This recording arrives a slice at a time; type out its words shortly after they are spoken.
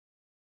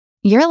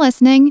You're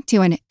listening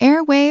to an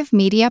Airwave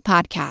Media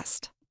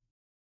Podcast.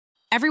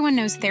 Everyone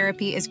knows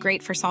therapy is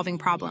great for solving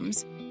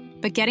problems,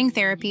 but getting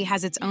therapy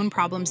has its own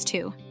problems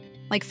too,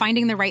 like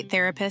finding the right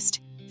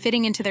therapist,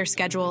 fitting into their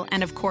schedule,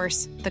 and of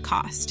course, the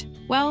cost.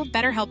 Well,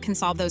 BetterHelp can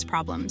solve those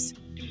problems.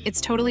 It's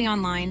totally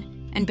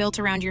online and built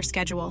around your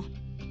schedule.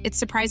 It's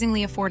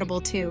surprisingly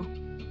affordable too.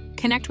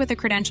 Connect with a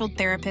credentialed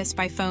therapist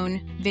by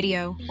phone,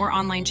 video, or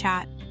online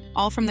chat,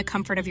 all from the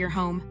comfort of your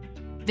home.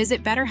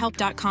 Visit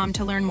BetterHelp.com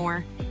to learn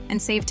more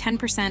and save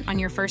 10% on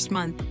your first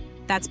month.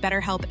 That's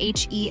BetterHelp,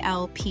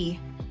 H-E-L-P.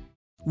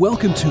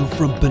 Welcome to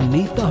From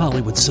Beneath the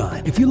Hollywood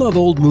Sign. If you love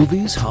old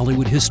movies,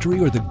 Hollywood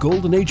history, or the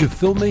golden age of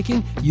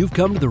filmmaking, you've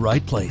come to the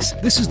right place.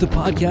 This is the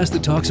podcast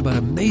that talks about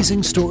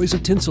amazing stories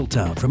of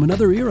Tinseltown from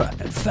another era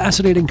and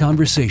fascinating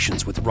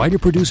conversations with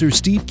writer-producer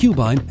Steve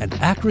Cubine and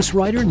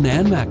actress-writer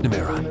Nan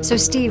McNamara. So,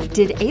 Steve,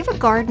 did Ava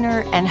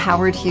Gardner and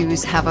Howard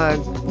Hughes have a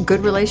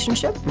good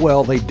relationship?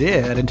 Well, they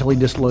did until he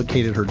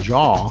dislocated her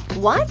jaw.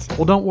 What?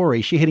 Well, don't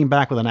worry. She hit him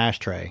back with an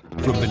ashtray.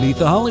 From Beneath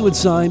the Hollywood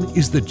Sign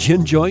is the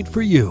gin joint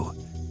for you.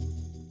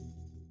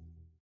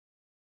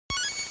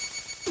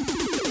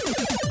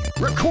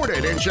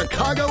 Recorded in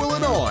Chicago,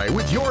 Illinois,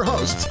 with your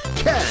hosts,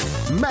 Ken,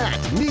 Matt,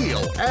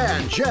 Neil,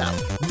 and Jeff.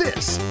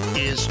 This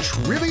is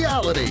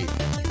Triviality.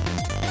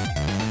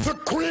 The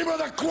cream of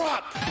the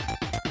crop!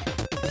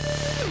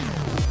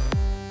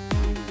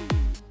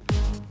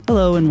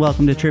 Hello and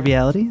welcome to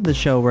Triviality, the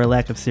show where a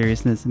lack of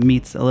seriousness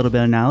meets a little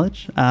bit of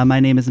knowledge.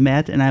 My name is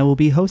Matt, and I will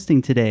be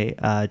hosting today.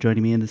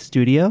 Joining me in the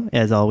studio,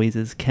 as always,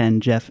 is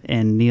Ken, Jeff,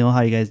 and Neil. How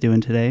are you guys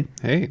doing today?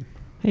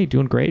 Hey,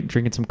 doing great.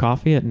 Drinking some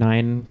coffee at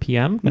 9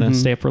 p.m. Gonna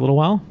stay up for a little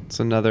while. It's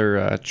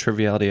another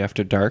Triviality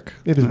After Dark.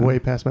 It is way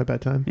past my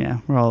bedtime. Yeah,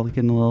 we're all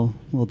getting a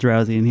little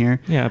drowsy in here.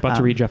 Yeah, about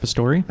to read Jeff a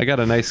story. I got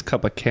a nice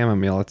cup of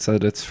chamomile. It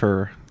said it's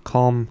for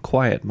calm,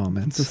 quiet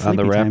moments on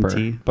the sleepy-time wrapper.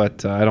 tea.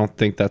 But I don't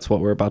think that's what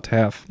we're about to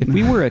have. If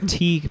we were a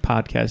tea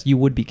podcast, you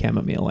would be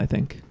chamomile, I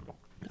think.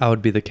 I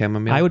would be the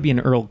chamomile. I would be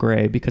an Earl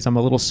Grey because I'm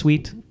a little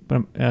sweet.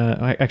 But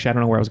actually, I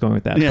don't know where I was going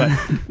with that. Yeah.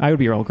 But I would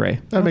be Earl Grey.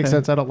 That makes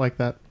sense. I don't like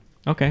that.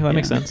 Okay, that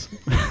makes sense.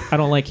 I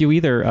don't like you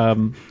either,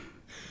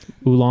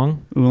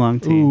 Oolong. Oolong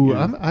tea. Ooh,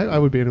 yeah. I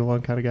would be an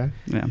oolong kind of guy.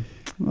 Yeah.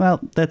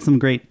 Well, that's some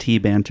great tea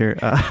banter.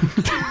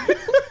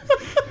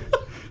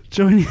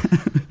 Joining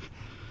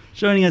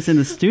us in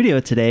the studio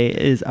today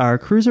is our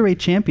Cruiserweight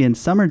champion,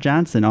 Summer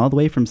Johnson, all the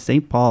way from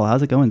St. Paul.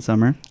 How's it going,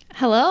 Summer?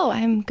 Hello,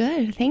 I'm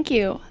good. Thank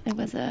you. It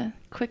was a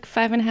quick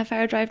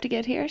 5.5-hour drive to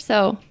get here,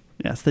 so...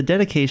 Yes, the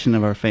dedication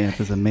of our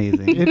fans is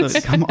amazing.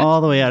 It's come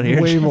all the way out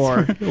here. Way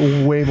more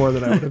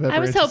than I would have ever I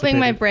was hoping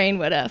my anticipated. brain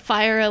would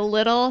fire a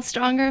little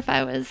stronger if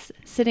I was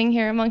sitting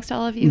here amongst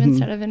all of you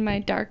instead of in my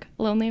dark,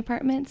 lonely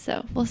apartment,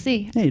 so we'll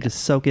see. Hey,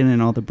 just soaking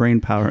in all the brain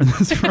power in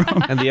this room.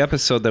 And the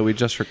episode that we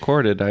just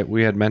recorded,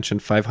 we had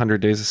mentioned 500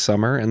 Days of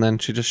Summer, and then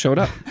she just showed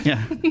up.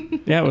 Yeah.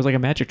 Yeah, it was like a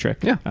magic trick.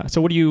 Yeah. So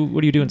what do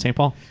you do in St.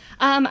 Paul?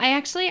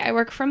 I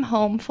work from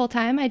home full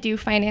time. I do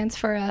finance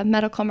for a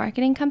medical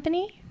marketing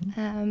company,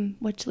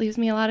 which leaves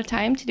me a lot of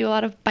time to do a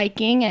lot of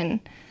biking and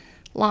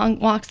long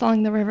walks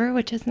along the river,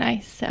 which is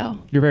nice. So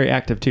You're very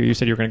active too. You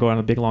said you were going to go on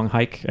a big long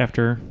hike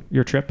after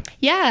your trip.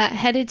 yeah,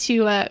 headed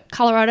to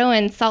Colorado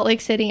and Salt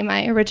Lake City,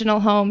 my original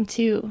home,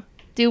 to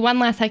do one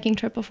last hiking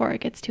trip before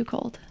it gets too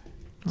cold.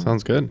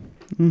 Sounds good.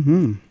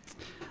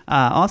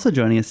 Also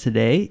joining us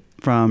today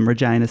from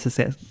Regina,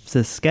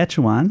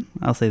 Saskatchewan.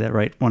 I'll say that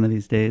right one of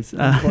these days.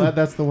 Glad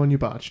that's the one you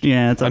botched.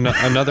 Yeah, it's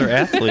Another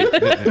athlete,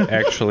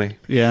 actually.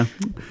 yeah.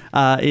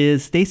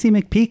 Is Stacy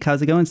McPeak.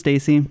 How's it going,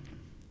 Stacy?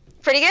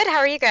 Pretty good. How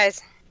are you guys?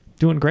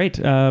 Doing great.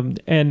 And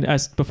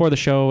as before the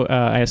show,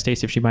 I asked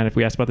Stacey if she'd mind if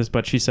we asked about this,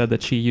 but she said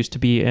that she used to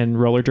be in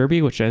roller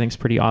derby, which I think is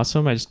pretty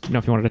awesome. I just didn't know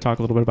if you wanted to talk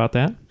a little bit about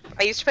that.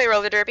 I used to play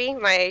roller derby.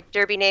 My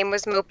derby name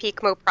was Mo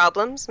Peak, Mo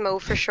Problems, Mo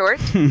for short.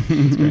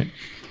 That's great.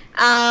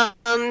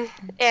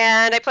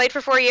 And I played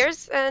for 4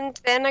 years, and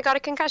then I got a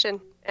concussion.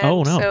 And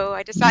Oh, no. So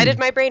I decided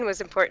my brain was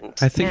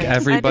important. I think and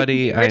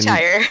everybody decided to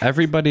retire.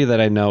 everybody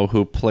that I know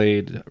who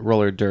played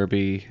roller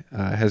derby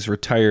has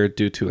retired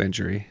due to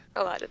injury.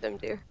 A lot of them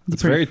do.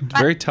 It's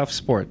very tough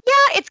sport.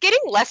 Yeah, it's getting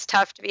less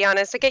tough, to be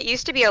honest. Like, it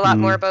used to be a lot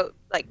more about,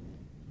 like,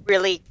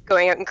 really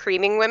going out and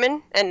creaming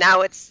women, and now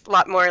it's a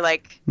lot more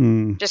like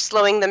just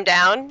slowing them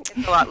down.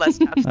 It's a lot less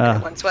tough than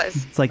it once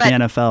was. It's like the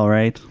NFL,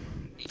 right?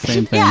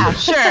 Same thing. Yeah,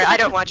 sure. I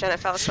don't watch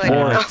NFL, so I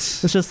don't know.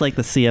 It's just like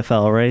the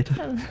CFL, right?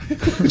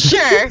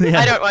 Sure. Yeah.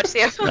 I don't watch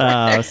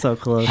CFL. Oh, so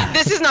close.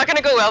 This is not going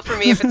to go well for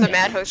me if it's a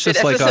Matt hosted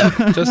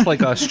episode. Just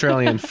like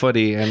Australian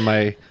footy and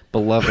my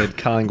beloved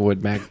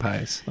Collingwood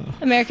Magpies.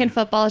 American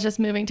football is just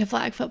moving to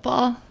flag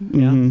football.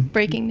 Yeah.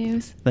 Breaking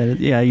news.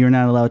 You're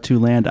not allowed to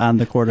land on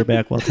the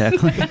quarterback while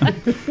tackling him.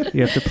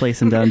 You have to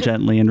place him down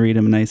gently and read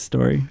him a nice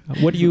story.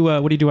 What do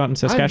you do out in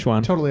Saskatchewan?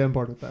 I'm totally on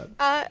board with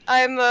that.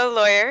 I'm a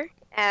lawyer.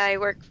 I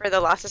work for the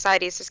Law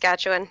Society of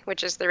Saskatchewan,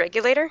 which is the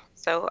regulator.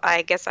 So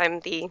I guess I'm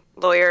the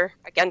lawyer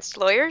against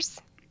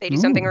lawyers. they do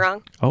something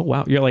wrong. Oh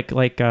wow, you're like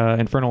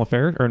Infernal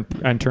Affairs or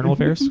Internal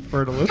Affairs?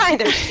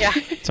 Kind of, yeah.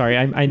 Sorry,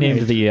 I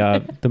named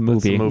the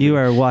movie. You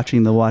are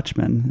watching The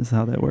Watchmen, is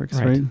how that works,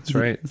 right? That's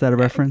right. Is that a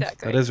reference?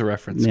 Exactly. That is a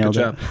reference. Nailed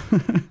Good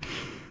it. job.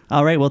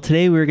 All right. Well,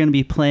 today we're going to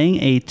be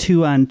playing a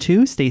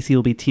 2-on-2. Stacy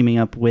will be teaming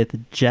up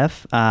with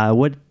Jeff.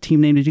 What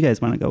team name did you guys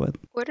want to go with?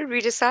 What did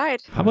we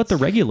decide? How about the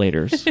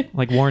Regulators,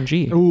 like Warren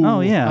G? Ooh, Oh,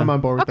 yeah. I'm on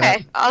board with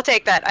Okay, I'll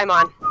take that. I'm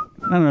on.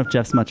 I don't know if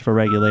Jeff's much of a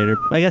regulator.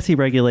 I guess he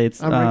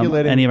regulates I'm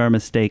regulating- any of our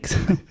mistakes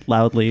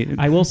loudly.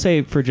 I will say,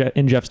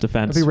 in Jeff's that.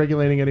 I'll defense, be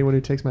regulating anyone who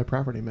takes my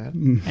property, Matt.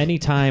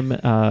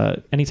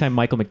 anytime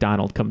Michael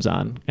McDonald comes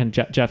on and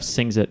Jeff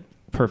sings it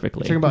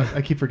perfectly. Talking about,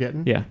 I keep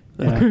forgetting. Yeah.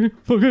 Yeah.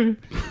 Okay.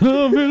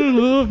 I'm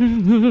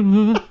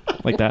in love.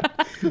 Like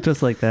that.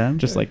 Just like that.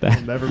 Just like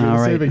that. Never be All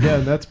the right. same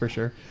again, that's for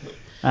sure.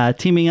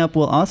 Teaming up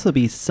will also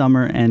be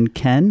Summer and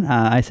Ken.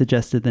 I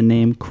suggested the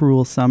name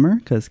Cruel Summer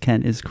because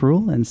Ken is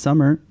cruel and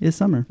Summer is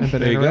summer. And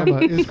There you go.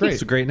 Bananarama is great.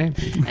 It's a great name.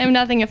 I'm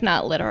nothing if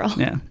not literal.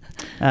 Yeah.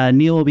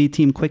 Neil will be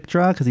Team Quick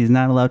Draw because he's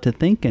not allowed to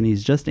think and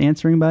he's just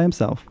answering by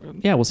himself.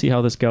 Yeah, we'll see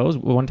how this goes.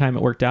 One time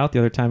it worked out, the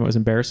other time it was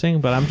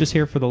embarrassing, but I'm just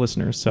here for the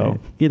listeners. So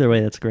Either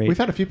way, that's great. We've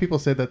had a few people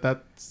say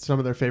that some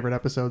of their favorite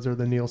episodes are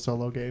the Neil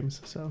solo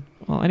games. So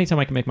well, anytime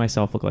I can make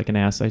myself look like an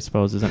ass, I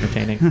suppose, is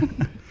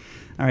entertaining.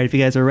 All right, if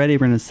you guys are ready,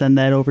 we're going to send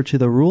that over to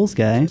the rules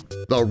guy.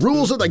 The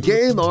rules of the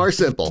game are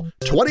simple.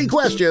 20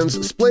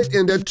 questions split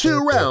into 2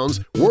 rounds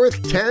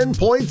worth 10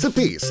 points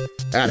apiece.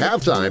 At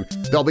halftime,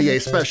 there'll be a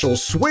special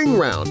swing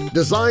round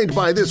designed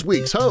by this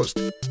week's host.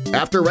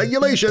 After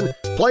regulation,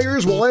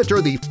 players will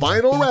enter the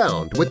final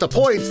round with the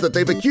points that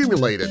they've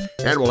accumulated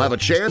and will have a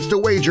chance to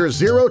wager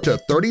 0 to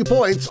 30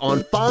 points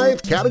on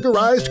 5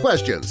 categorized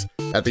questions.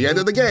 At the end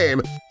of the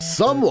game,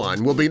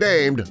 someone will be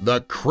named the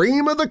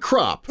cream of the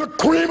crop. The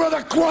cream of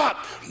the crop!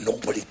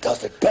 Nobody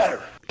does it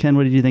better. Ken,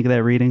 what did you think of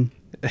that reading?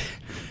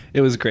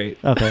 It was great.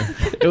 Okay.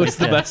 It was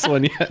the best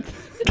one yet.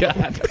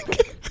 God.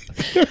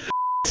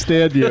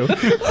 stand you.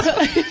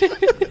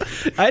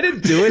 I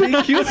didn't do it.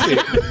 He cued me.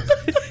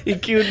 He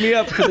queued me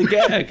up for the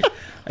gag.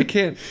 I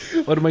can't.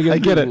 What am I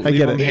going to do? I get it. I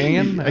get it.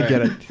 Hanging? I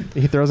get it.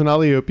 He throws an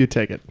alley-oop, you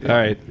take it. All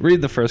right.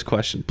 Read the first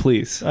question,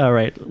 please. All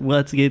right.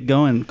 Let's get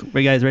going. Are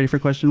you guys ready for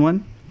question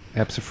 1?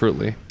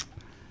 Absolutely.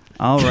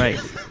 All right.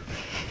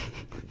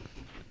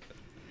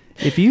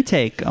 If you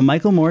take a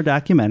Michael Moore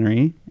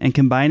documentary and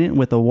combine it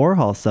with a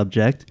Warhol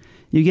subject,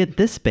 you get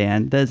this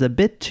band that is a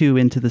bit too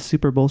into the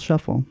Super Bowl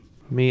shuffle.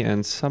 Me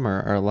and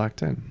Summer are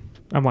locked in.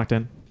 I'm locked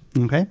in.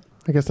 Okay.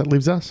 I guess that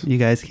leaves us. You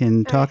guys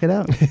can talk it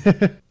out.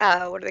 What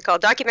are they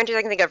called? Documentaries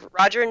I can think of.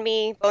 Roger and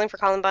Me, Bowling for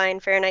Columbine,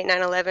 Fahrenheit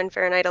 9/11,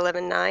 Fahrenheit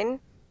 11/9. Am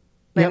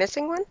I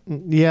missing one?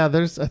 Yeah,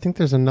 I think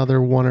there's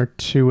another 1 or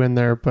 2 in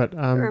there, but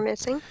We're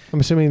missing. I'm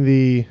assuming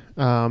the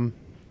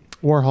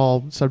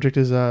Warhol subject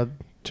is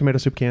tomato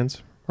soup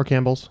cans or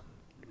Campbell's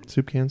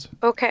soup cans.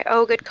 Okay.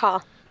 Oh, good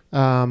call.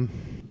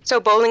 So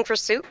Bowling for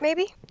Soup,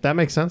 maybe? That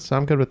makes sense.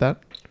 I'm good with that.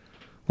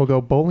 We'll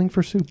go Bowling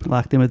for Soup.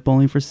 Locked in with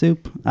Bowling for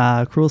Soup.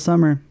 Cruel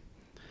Summer.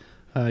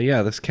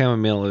 Yeah, this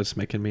chamomile is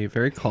making me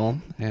very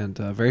calm and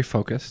very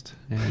focused,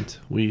 and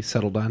we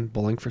settled on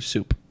Bowling for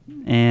Soup.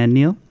 And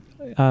Neil?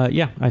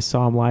 Yeah, I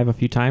saw him live a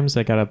few times.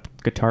 I got a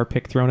guitar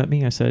pick thrown at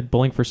me. I said,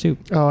 Bowling for Soup.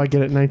 Oh, I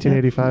get it.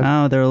 1985.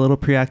 Oh, they're a little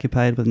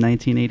preoccupied with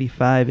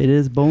 1985. It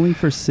is Bowling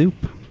for Soup.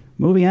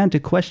 Moving on to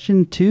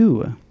question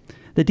 2.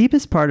 The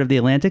deepest part of the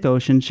Atlantic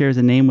Ocean shares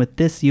a name with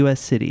this U.S.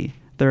 city.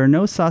 There are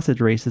no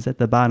sausage races at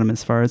the bottom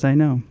as far as I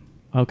know.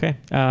 Okay.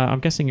 I'm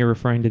guessing you're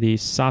referring to the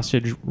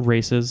sausage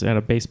races at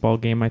a baseball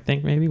game, I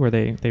think, maybe, where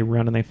they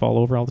run and they fall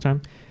over all the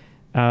time.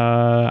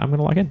 I'm going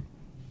to log in.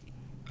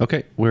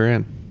 Okay, we're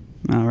in.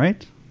 All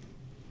right.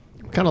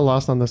 I'm kind of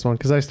lost on this one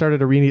because I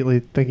started immediately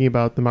thinking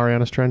about the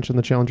Marianas Trench and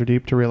the Challenger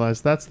Deep to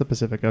realize that's the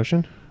Pacific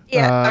Ocean.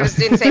 Yeah, I was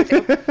doing the same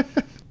thing.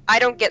 I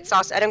don't get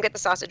the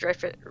sausage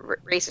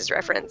races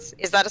reference.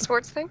 Is that a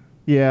sports thing?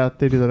 Yeah,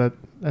 they do that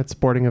at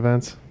sporting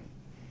events.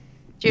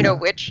 Do you know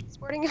which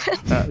sporting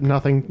event?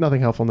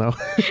 Nothing helpful, no.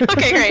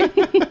 Okay,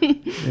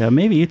 great. Yeah,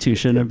 maybe you two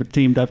shouldn't have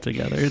teamed up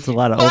together. It's a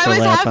lot of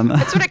overlap on that.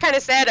 That's what I kind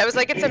of said. I was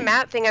like, it's a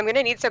Matt thing. I'm going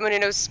to need someone who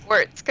knows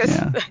sports because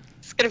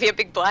it's going to be a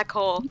big black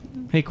hole.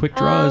 Hey, Quick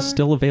Draw is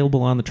still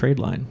available on the trade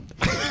line.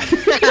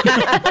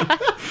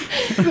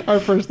 Our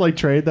first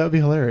trade, that would be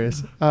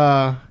hilarious.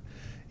 Yeah,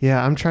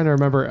 I'm trying to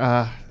remember.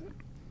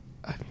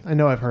 I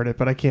know I've heard it,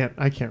 but I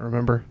can't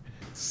remember.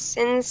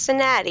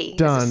 Cincinnati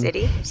Done. is a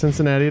city.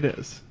 Cincinnati it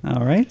is.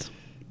 All right.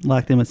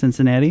 Locked in with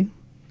Cincinnati.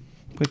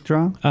 Quick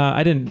Draw.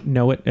 I didn't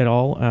know it at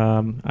all.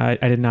 I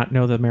did not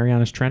know the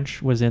Marianas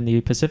Trench was in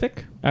the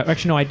Pacific.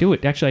 Actually, no, I do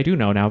it. Actually, I do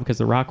know now because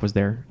The Rock was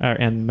there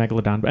and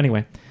Megalodon. But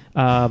anyway,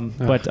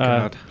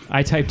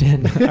 I typed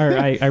in, or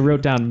I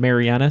wrote down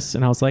Marianas,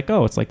 and I was like,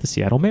 oh, it's like the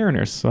Seattle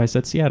Mariners. So I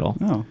said Seattle.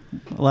 Oh,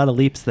 a lot of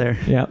leaps there.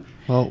 Yeah.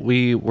 Well,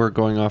 we were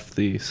going off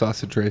the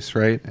sausage race,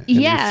 right? And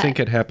Yeah. you think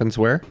it happens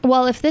where?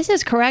 Well, if this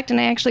is correct and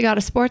I actually got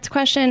a sports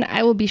question,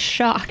 I will be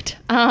shocked.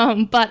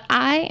 But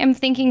I am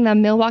thinking the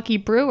Milwaukee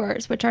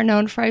Brewers, which are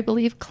known for, I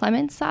believe,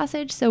 Clements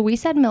sausage. So we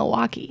said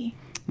Milwaukee.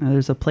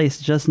 There's a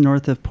place just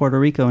north of Puerto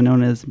Rico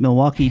known as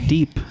Milwaukee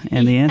Deep,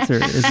 and the answer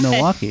is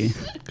Milwaukee.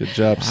 Good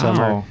job,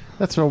 Summer.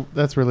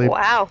 That's really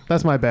wow.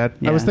 That's my bad.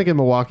 Yeah. I was thinking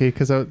Milwaukee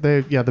because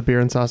the beer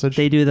and sausage.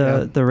 They do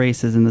the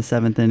races in the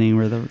 7th inning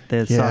where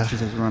the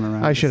sausages run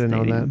around. I should have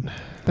known that.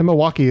 And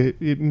Milwaukee,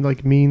 it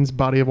like means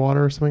body of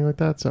water or something like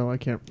that. So I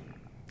can't.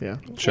 Yeah.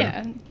 Sure.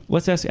 Yeah.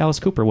 Let's ask Alice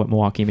Cooper what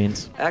Milwaukee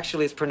means.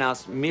 Actually, it's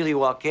pronounced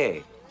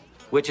Milwaukee,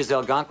 which is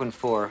Algonquin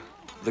for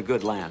the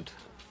good land.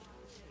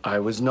 I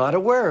was not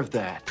aware of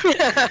that.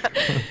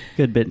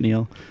 Good bit,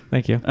 Neil.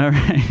 Thank you. All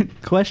right.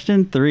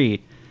 Question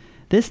 3.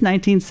 This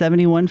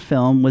 1971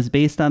 film was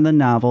based on the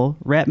novel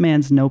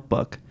Ratman's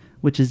Notebook,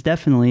 which is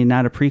definitely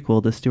not a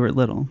prequel to Stuart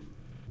Little.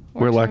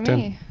 We're locked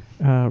in.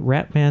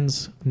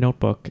 Ratman's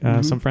Notebook.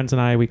 Some friends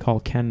and I, we call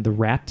Ken the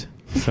Rat,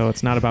 so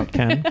it's not about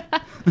Ken.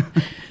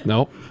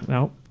 Nope.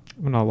 I'm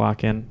going to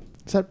lock in.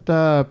 Is that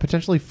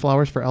potentially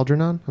Flowers for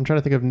Algernon? I'm trying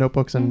to think of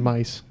notebooks and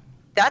mice.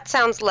 That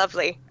sounds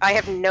lovely. I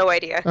have no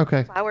idea.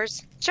 Okay.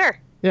 Flowers? Sure.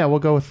 Yeah, we'll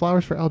go with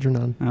Flowers for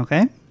Algernon.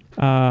 Okay.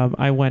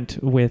 I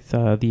went with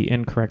the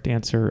incorrect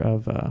answer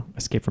of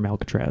Escape from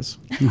Alcatraz.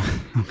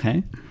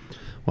 Okay.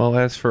 Well,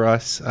 as for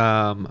us,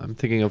 I'm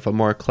thinking of a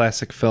more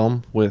classic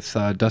film with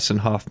Dustin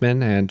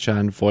Hoffman and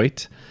Jon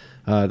Voight.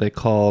 They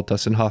call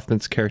Dustin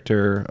Hoffman's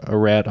character a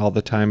rat all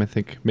the time. I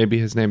think maybe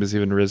his name is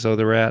even Rizzo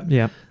the Rat.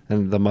 Yeah.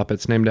 And the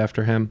Muppet's named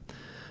after him.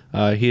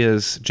 He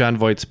is Jon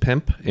Voight's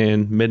pimp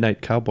in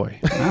Midnight Cowboy.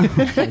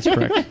 That's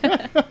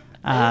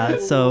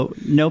correct. So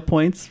no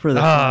points for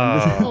this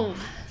one.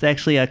 It's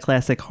actually a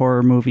classic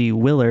horror movie,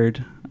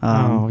 Willard.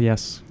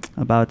 Yes.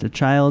 About a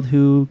child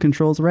who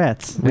controls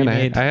rats. Man,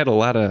 I had a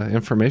lot of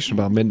information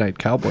about Midnight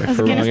Cowboy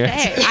for wrong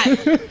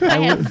answer. I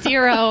had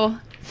zero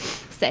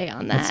say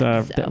on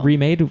that. It's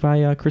remade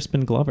by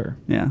Crispin Glover.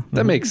 Yeah.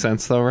 That makes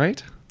sense, though,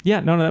 right?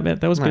 Yeah, no,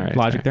 that was good All right,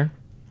 logic there.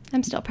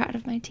 I'm still proud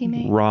of my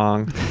teammate.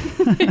 Wrong.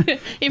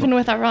 Even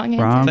with our wrong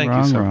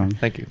answer. Wrong.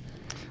 Thank you.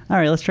 All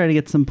right, let's try to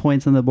get some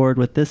points on the board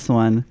with this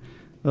one.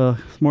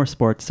 More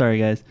sports. Sorry,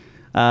 guys.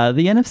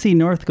 The NFC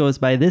North goes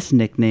by this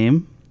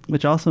nickname,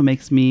 which also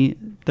makes me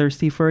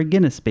thirsty for a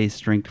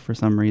Guinness-based drink for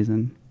some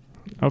reason.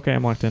 Okay,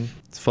 I'm locked in.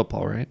 It's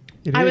football, right?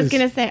 I was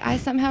going to say, I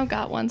somehow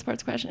got one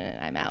sports question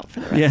and I'm out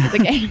for the rest of the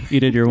game. You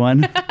did your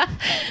one?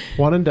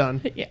 One and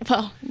done. Yeah,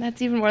 well,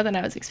 that's even more than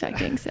I was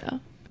expecting, so.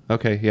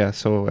 Okay, yeah,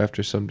 so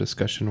after some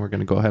discussion, we're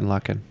going to go ahead and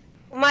lock in.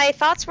 My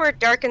thoughts were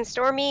Dark and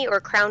Stormy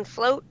or Crown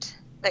Float.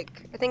 I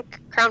think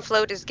Crown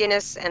Float is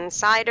Guinness and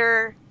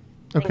cider.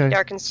 I think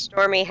Dark and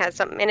Stormy has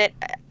something in it.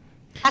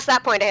 Past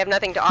that point, I have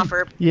nothing to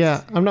offer.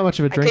 Yeah, I'm not much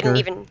of a drinker. I couldn't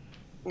even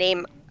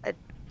name a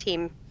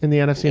team in the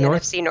NFC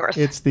North. NFC North.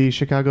 It's the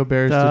Chicago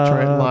Bears,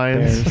 Detroit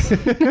Lions,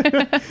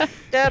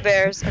 the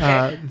Bears,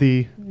 okay.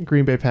 The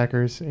Green Bay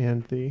Packers,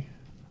 and the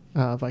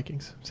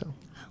Vikings. So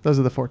those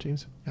are the 4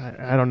 teams.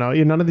 I don't know.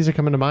 None of these are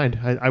coming to mind.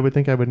 I would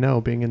think I would know,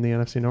 being in the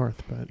NFC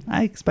North, but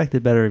I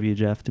expected better of you,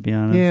 Jeff. To be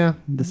honest, yeah,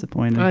 I'm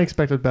disappointed. I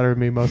expected better of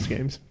me most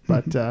games,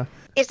 but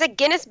it's a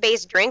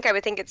Guinness-based drink. I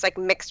would think it's like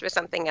mixed with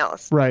something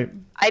else. Right.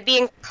 I'd be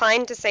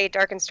inclined to say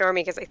Dark and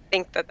Stormy because I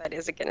think that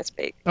is a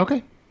Guinness-based.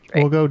 Okay.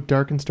 We'll go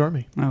Dark and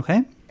Stormy.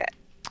 Okay.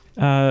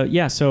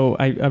 Yeah, so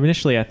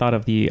initially I thought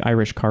of the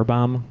Irish car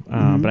bomb, but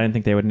I didn't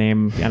think they would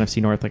name the NFC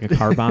North like a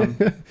car bomb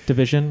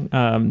division.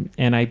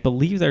 And I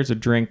believe there's a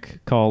drink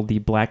called the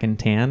Black and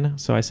Tan,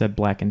 so I said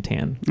Black and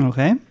Tan.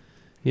 Okay.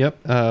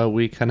 Yep,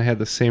 we kind of had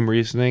the same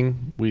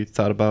reasoning. We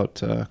thought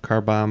about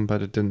car bomb,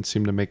 but it didn't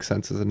seem to make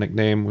sense as a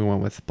nickname. We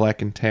went with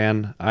Black and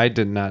Tan. I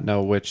did not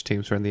know which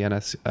teams were in the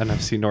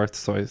NFC North,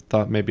 so I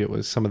thought maybe it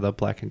was some of the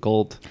black and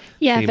gold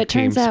if it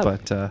turns teams, out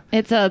but,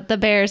 it's the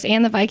Bears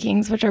and the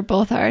Vikings, which are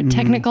both our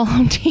technical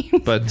home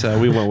teams. But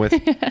we went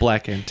with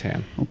Black and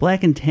Tan. Well,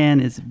 Black and Tan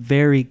is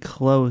very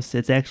close.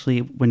 It's actually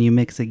when you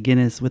mix a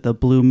Guinness with a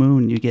Blue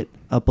Moon, you get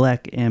a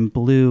black and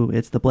blue.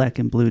 It's the black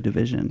and blue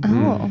division.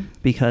 Oh.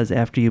 Because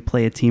after you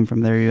play a team from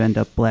there, you end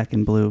up black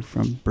and blue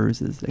from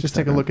bruises. Just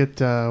take a look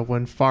at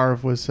when Favre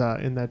was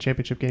in that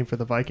championship game for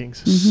the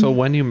Vikings. So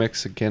when you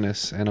mix a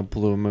Guinness and a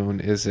Blue Moon,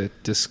 is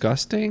it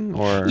disgusting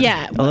or?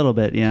 Yeah. A little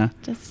bit, yeah.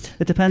 Just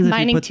it depends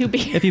combining two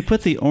beers. If you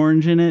put the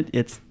orange in it,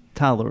 it's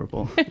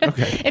tolerable.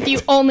 Okay. If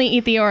you only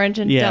eat the orange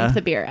and dump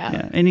the beer out.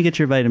 Yeah, and you get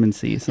your vitamin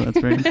C, so that's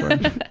very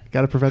important.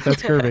 Got to prevent that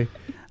scurvy.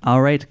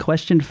 All right,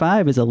 question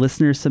 5 is a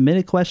listener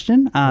submitted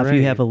question. If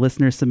you have a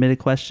listener submitted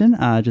question,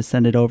 just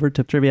send it over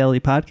to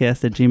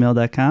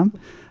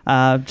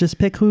trivialitypodcast@gmail.com. Just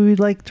pick who you'd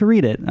like to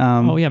read it.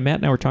 Matt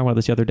and I were talking about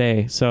this the other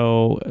day.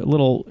 So a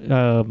little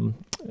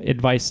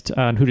advice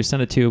on who to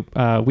send it to.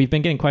 We've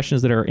been getting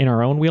questions that are in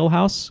our own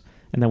wheelhouse,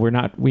 and then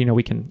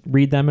we can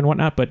read them and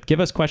whatnot, but give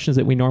us questions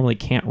that we normally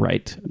can't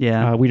write.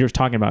 Yeah. We were just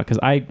talking about, because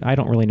I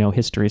don't really know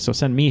history, so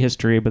send me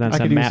history, but then I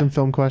send could Matt. use some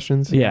film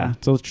questions. Yeah,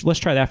 so let's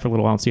try that for a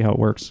little while and see how it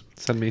works.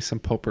 Send me some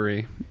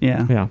potpourri.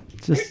 Yeah.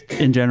 Just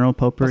in general,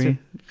 potpourri,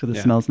 because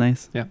it smells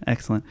nice. Yeah.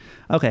 Excellent.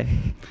 Okay,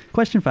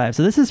 question 5.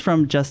 So this is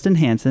from Justin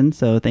Hansen,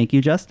 so thank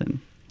you, Justin.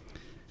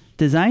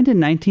 Designed in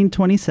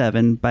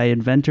 1927 by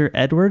inventor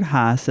Edward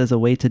Haas as a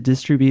way to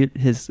distribute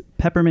his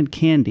peppermint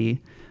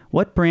candy,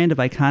 What brand of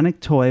iconic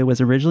toy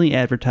was originally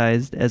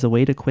advertised as a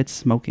way to quit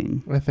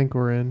smoking? I think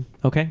we're in.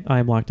 Okay, I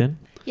am locked in.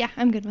 Yeah,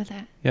 I'm good with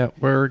that. Yeah,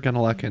 we're going to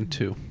lock in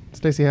too.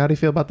 Stacey, how do you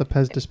feel about the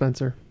Pez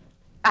dispenser?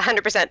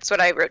 100%. That's what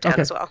I wrote down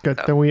as well. Good.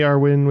 So. Then we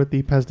are in with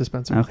the Pez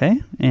dispenser.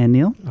 Okay. And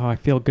Neil? Oh, I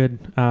feel good.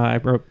 I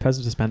wrote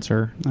Pez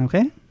dispenser.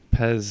 Okay.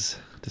 Pez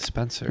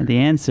dispenser. And the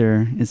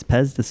answer is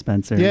Pez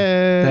dispenser.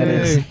 Yay! That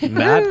is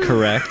not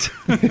correct.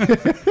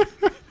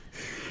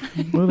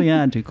 Moving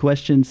on to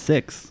question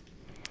 6.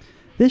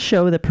 This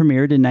show that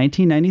premiered in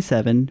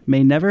 1997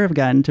 may never have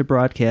gotten to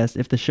broadcast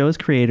if the show's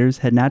creators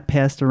had not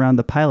passed around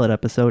the pilot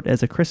episode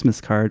as a Christmas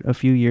card a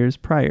few years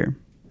prior.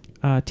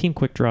 Team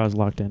Quick Draw is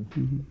locked in.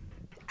 Mm-hmm.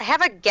 I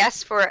have a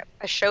guess for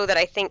a show that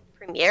I think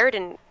premiered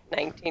in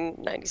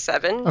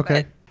 1997.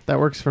 Okay, that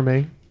works for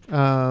me.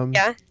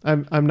 Yeah.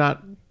 I'm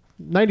not.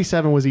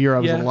 97 was a year I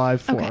was Yeah.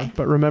 alive for, Okay.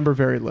 but remember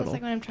very That's little.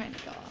 like what I'm trying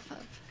to go off of.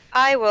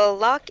 I will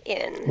lock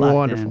in. Locked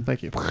Wonderful, in.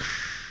 thank you. Right,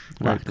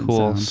 Locked in cool.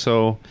 sound.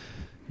 So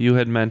you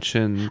had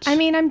mentioned... I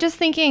mean, I'm just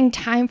thinking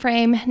time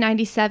frame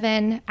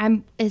 97.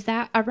 Is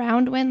that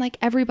around when like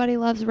Everybody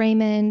Loves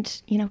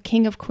Raymond,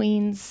 King of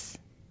Queens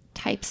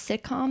type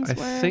sitcoms I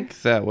were?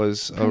 think that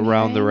was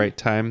around the premiering? right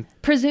time.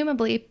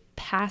 Presumably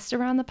passed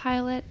around the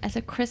pilot as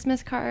a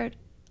Christmas card.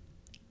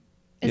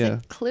 Is Yeah.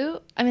 it Clue?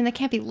 I mean, that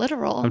can't be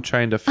literal. I'm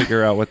trying to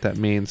figure out what that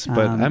means,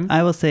 but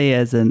I will say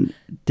as a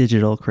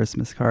digital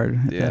Christmas card,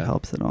 if Yeah. that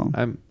helps at all.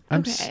 I'm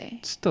Okay.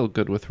 still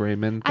good with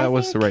Raymond. I That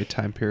was the think- right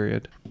time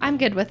period. I'm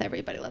good with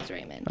Everybody Loves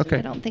Raymond. Okay.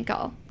 I don't think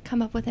I'll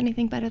come up with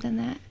anything better than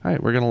that. All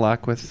right, we're going to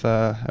lock with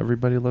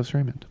Everybody Loves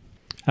Raymond.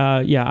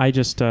 Yeah, I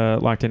just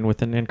locked in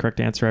with an incorrect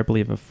answer, I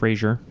believe, of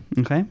Frasier.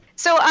 Okay.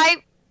 So I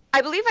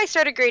believe I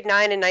started grade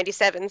 9 in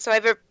 97, so I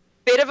have a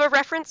bit of a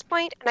reference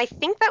point, and I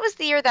think that was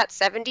the year that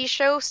 70s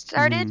show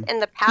started,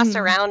 and the pass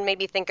around made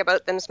me think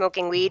about them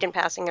smoking weed and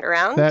passing it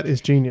around. That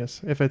is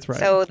genius, if it's right.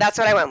 So that's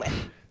what I went with.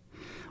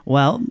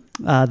 Well,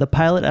 the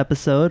pilot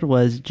episode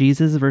was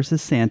Jesus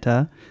versus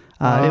Santa.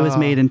 It was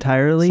made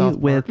entirely South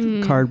with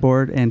Park.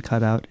 cardboard and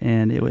cutout,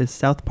 and it was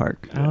South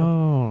Park.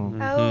 Oh.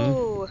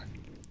 Oh.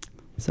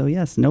 So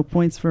yes, no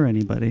points for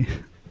anybody.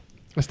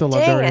 I still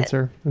love Dang their it.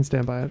 answer and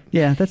stand by it.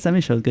 Yeah, that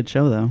semi-show is a good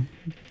show, though.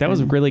 That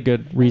was really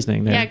good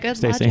reasoning there, Yeah, good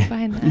Stacey. logic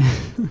behind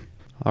that.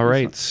 All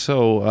right,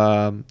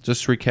 so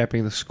just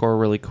recapping the score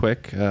really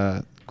quick.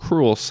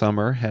 Cruel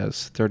Summer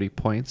has 30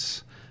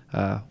 points.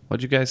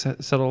 What'd you guys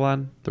settle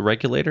on? The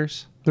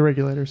Regulators? The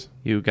Regulators.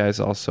 You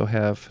guys also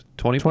have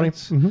 20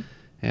 points? Mhm.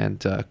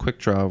 And Quick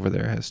Draw over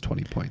there has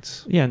 20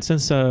 points. Yeah, and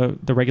since the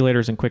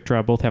Regulators and Quick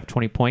Draw both have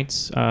 20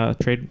 points,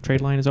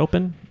 trade line is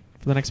open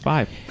for the next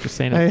 5. Just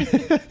saying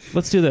it.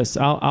 Let's do this.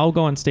 I'll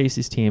go on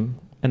Stacey's team,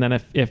 and then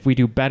if we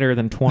do better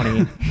than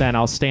 20, then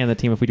I'll stay on the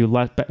team. If we do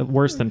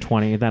worse than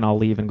 20, then I'll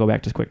leave and go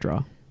back to Quick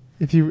Draw.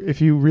 If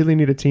you really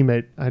need a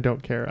teammate, I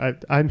don't care.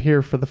 I'm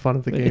here for the fun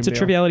of the game. It's a Neil.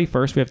 triviality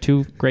first. We have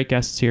 2 great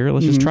guests here.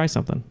 Let's just try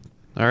something.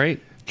 All right,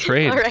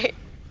 trade. All right.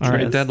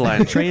 Trade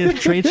deadline. Trade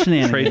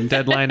shenanigans. Trade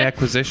deadline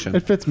acquisition.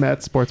 It fits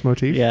Matt's sports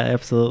motif. Yeah,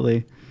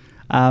 absolutely.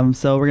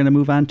 So we're going to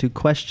move on to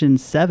question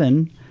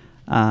 7.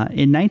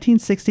 In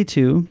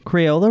 1962,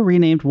 Crayola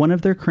renamed one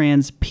of their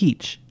crayons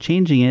Peach,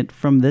 changing it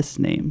from this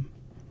name.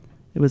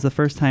 It was the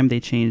first time they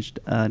changed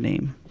a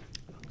name.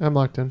 I'm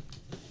locked in.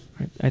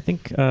 I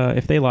think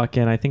if they lock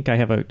in, I think I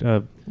have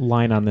a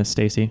line on this,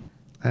 Stacey.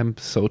 I'm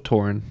so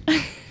torn.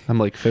 I'm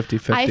like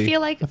 50-50. I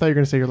feel like I thought you were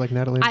going to say you're like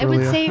Natalie. I would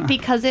Imbruglia. say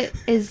because it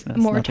is That's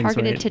more nothing's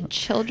targeted right. to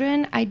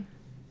children, I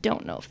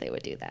don't know if they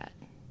would do that.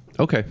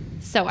 Okay.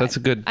 So that's a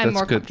good. I'm That's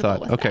more a good comfortable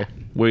thought. with Okay, that.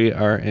 we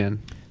are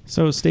in.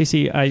 So,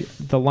 Stacey,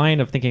 the line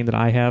of thinking that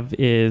I have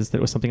is that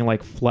it was something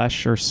like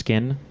flesh or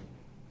skin.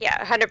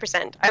 Yeah,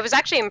 100%. I was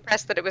actually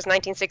impressed that it was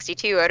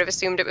 1962. I would have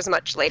assumed it was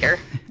much later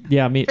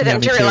Yeah, me. for them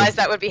me to too. realize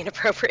that would be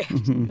inappropriate.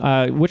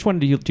 Which one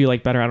do you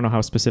like better? I don't know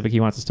how specific he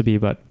wants us to be,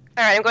 but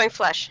All right, I'm going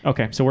flesh.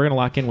 okay. So we're gonna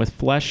lock in with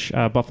flesh,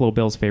 Buffalo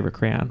Bill's favorite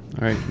crayon.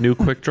 All right, new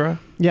Quick Draw.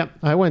 Yeah,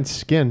 I went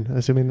skin,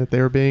 assuming that they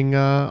were being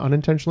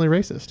unintentionally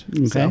racist.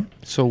 Okay.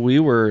 So we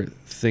were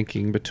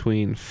thinking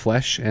between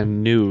flesh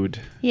and nude.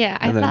 Yeah,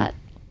 I And then- thought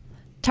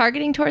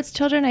targeting towards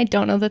children, I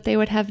don't know that they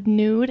would have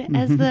nude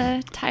as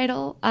the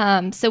title.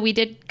 So we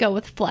did go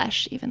with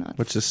flesh, even though it's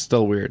Which is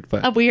still weird,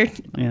 but a weird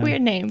Yeah.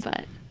 name,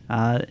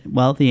 but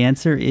Well, the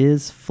answer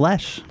is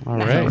flesh. all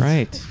Nice. right. All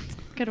right.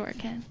 good work,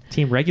 Ken.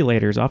 Team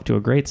Regulators off to a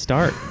great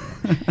start.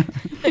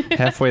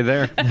 Halfway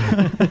there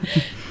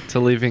to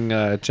leaving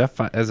Jeff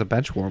as a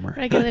bench warmer.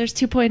 Regulators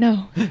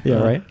 2.0. Yeah,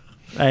 right.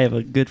 I have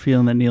a good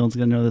feeling that Neil's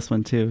going to know this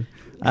one too.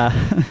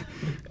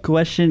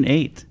 Question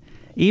 8.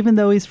 Even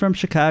though he's from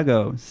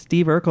Chicago,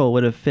 Steve Urkel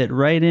would have fit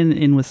right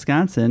in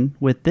Wisconsin,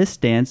 with this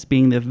dance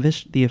being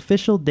the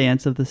official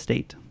dance of the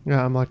state.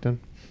 Yeah, I'm locked in.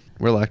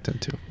 We're locked in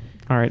too.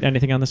 All right.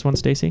 Anything on this one,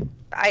 Stacey?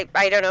 I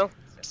don't know.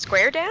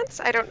 Square dance?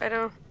 I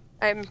don't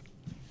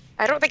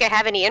think I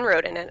have any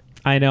inroad in it.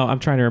 I know. I'm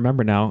trying to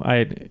remember now.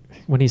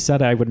 When he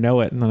said it, I would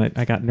know it, and then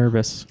I got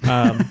nervous.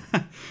 I'm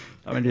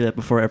going to do that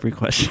before every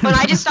question. Well,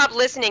 I just stopped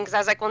listening because I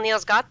was like, well,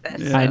 Neil's got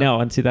this. Yeah. I know,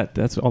 and see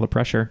that's all the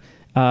pressure.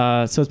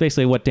 So it's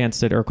basically what dance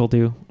did Urkel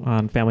do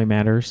on Family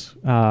Matters.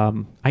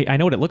 I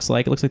know what it looks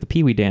like. It looks like the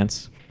Pee Wee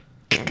dance.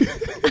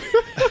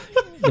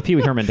 The Pee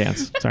Wee Herman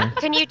dance. Sorry.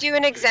 Can you do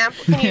an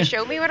example? Can you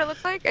show me what it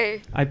looks like?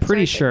 I'm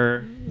pretty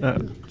sure.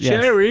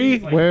 Sherry,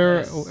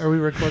 where are we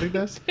recording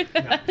this?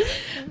 Yeah,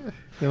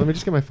 let me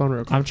just get my phone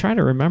real quick. I'm trying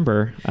to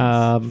remember.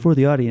 For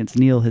the audience,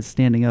 Neil is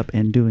standing up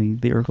and doing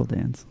the Urkel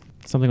dance.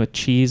 Something with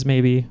cheese,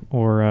 maybe,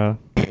 or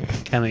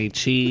can I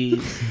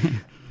cheese?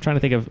 Trying to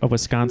think of a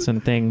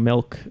Wisconsin thing,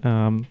 milk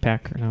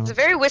pack. No. It's a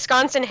very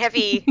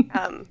Wisconsin-heavy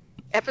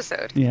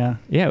episode. Yeah.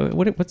 Yeah.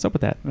 What's up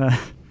with that?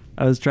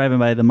 I was driving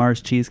by the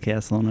Mars Cheese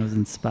Castle and I was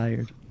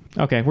inspired.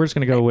 Okay, we're just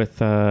gonna go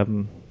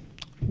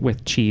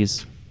with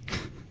cheese.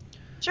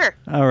 Sure.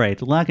 All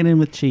right, locking in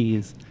with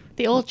cheese.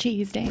 The old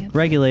cheese dance.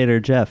 Regulator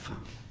Jeff.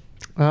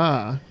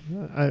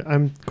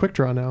 I'm quick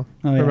draw now.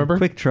 Oh, yeah. Remember?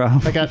 Quick draw.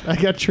 I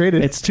got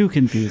traded. It's too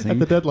confusing at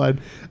the deadline.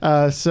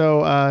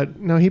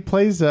 No, he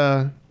plays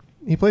the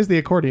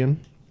accordion,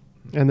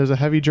 and there's a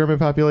heavy German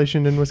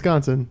population in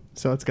Wisconsin,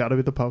 so it's got to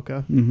be the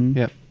polka. Mm-hmm.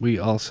 Yep, we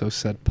also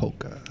said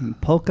polka.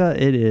 Polka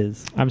it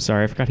is. I'm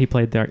sorry, I forgot he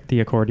played the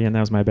accordion. That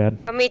was my bad.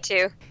 Oh, me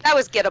too. That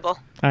was gettable.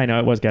 I know,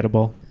 it was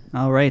gettable.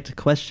 All right,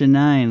 question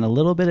 9. A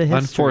little bit of history.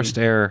 Unforced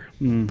error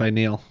by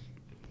Neil.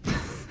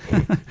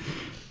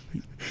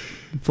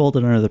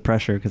 Folded under the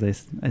pressure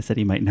because I said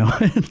he might know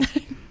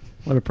it.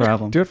 What a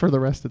problem. Do it for the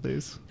rest of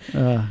these.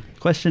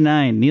 Question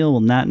 9. Neil will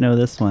not know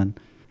this one.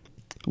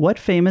 What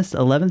famous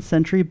 11th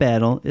century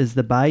battle is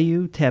the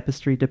Bayeux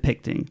Tapestry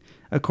depicting?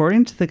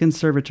 According to the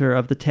conservator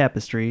of the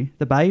tapestry,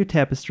 the Bayeux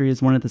Tapestry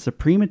is one of the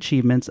supreme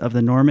achievements of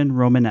the Norman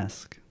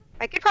Romanesque.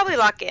 I could probably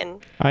lock in.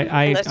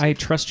 I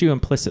trust you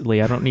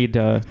implicitly. I don't need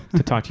to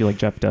talk to you like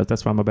Jeff does.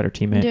 That's why I'm a better I'm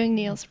teammate. doing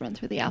Neil's run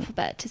through the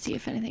alphabet to see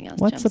if anything else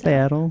What's jumps a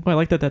battle? Well, I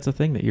like that that's a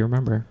thing that you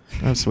remember.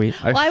 That was sweet.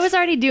 Well, I was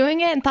already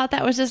doing it and thought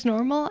that was just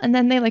normal, and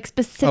then they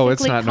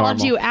specifically not called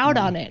normal. you out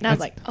on it, and I was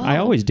like, oh. I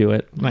always do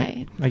it.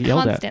 Right. I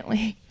yelled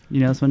Constantly.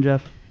 You know this one,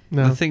 Jeff?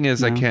 No. The thing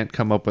is, I No. can't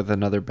come up with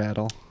another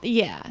battle.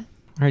 Yeah. All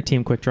right,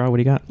 team quick draw. What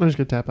do you got? I'm just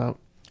going to tap out.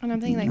 And I'm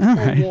thinking All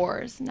full right.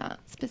 wars, not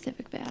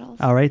specific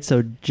battles. All right,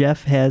 so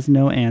Jeff has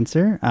no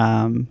answer.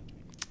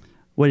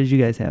 What did you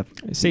guys have?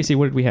 Stacey,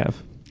 what did we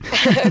have?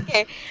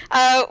 Okay.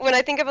 When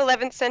I think of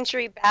 11th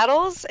century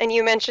battles, and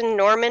you mentioned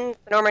the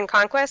Norman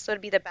conquest, so it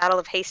would be the Battle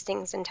of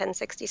Hastings in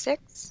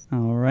 1066.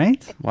 All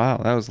right. Wow,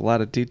 that was a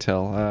lot of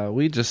detail.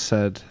 We just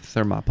said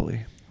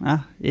Thermopylae.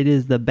 It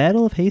is the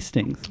Battle of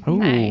Hastings. Ooh.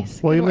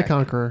 Nice. William the work.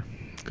 Conqueror.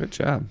 Good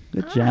job.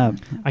 Good job.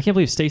 I can't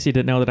believe Stacey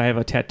didn't know that I have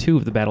a tattoo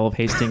of the Battle of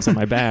Hastings on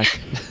my back.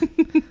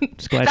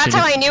 Just glad That's she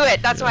how knew. I knew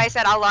it. That's why I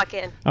said I'll lock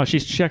in. Oh, she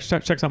checks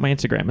out my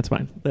Instagram. It's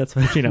fine. That's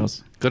what She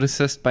knows. Good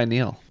assist by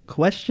Neil.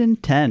 Question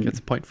 10. Gets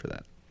a point for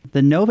that.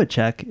 The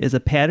Novacek is a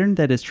pattern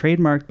that is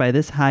trademarked by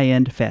this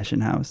high-end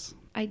fashion house.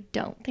 I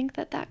don't think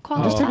that I'm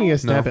qualifies. just taking a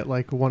stab at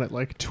one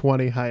at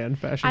 20 high-end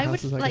fashion I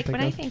would houses. like can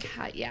when think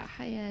I of. think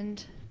high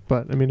end.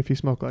 But I mean, if you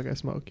smoke like I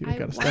smoke, you've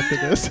got to step to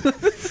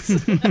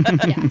this.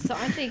 Yeah, so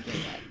I'm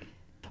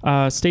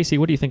thinking Stacey,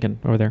 what are you thinking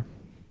over there?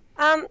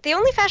 The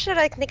only fashion that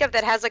I can think of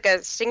that has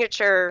a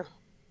signature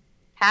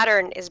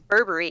pattern is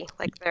Burberry,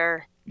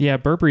 Yeah,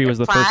 Burberry was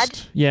the plaid?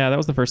 first. Yeah, that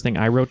was the first thing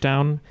I wrote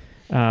down,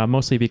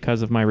 mostly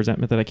because of my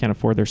resentment that I can't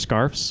afford their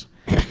scarves.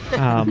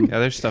 Yeah,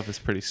 their stuff is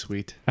pretty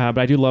sweet. But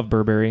I do love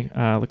Burberry.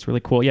 Looks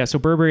really cool. Yeah, so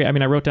Burberry, I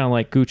mean, I wrote down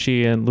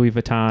Gucci and Louis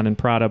Vuitton and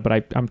Prada,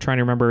 but I'm trying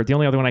to remember. The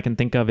only other one I can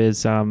think of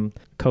is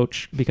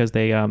Coach, because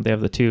they have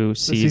the two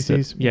C's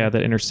CCs.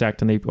 that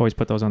intersect, and they always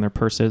put those on their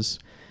purses.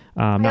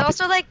 I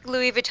also like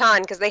Louis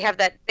Vuitton because they have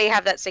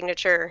that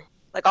signature.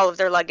 All of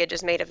their luggage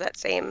is made of that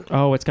same.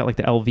 Oh, it's got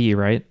the LV,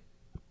 right?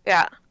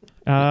 Yeah.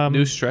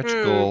 New stretch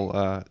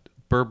goal,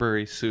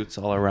 Burberry suits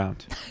all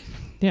around.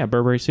 Yeah,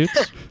 Burberry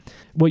suits.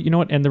 Well, you know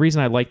what? And the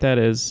reason I like that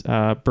is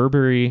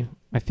Burberry,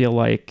 I feel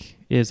like,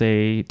 is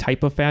a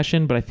type of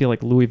fashion, but I feel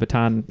like Louis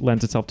Vuitton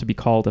lends itself to be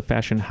called a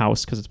fashion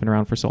house because it's been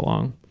around for so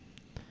long.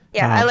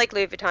 Yeah, I like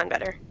Louis Vuitton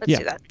better. Let's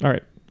do that. All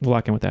right. We'll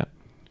lock in with that.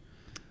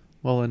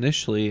 Well,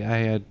 initially I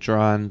had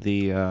drawn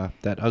the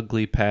that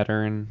ugly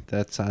pattern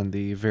that's on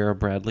the Vera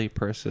Bradley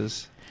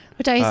purses.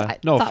 Which I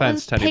no thought offense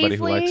was to anybody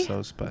paisley. who likes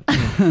those, but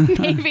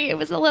Maybe it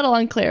was a little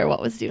unclear what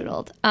was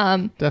doodled.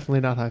 Definitely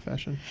not high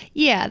fashion.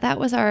 Yeah, that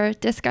was our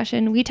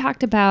discussion. We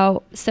talked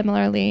about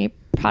similarly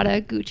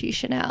Prada, Gucci,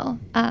 Chanel,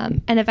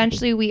 and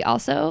eventually we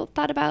also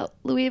thought about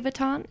Louis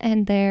Vuitton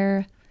and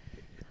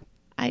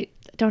I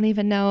don't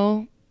even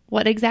know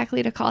what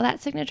exactly to call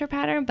that signature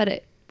pattern, but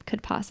it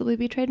could possibly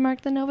be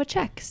trademarked the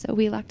Novacek. So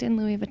we locked in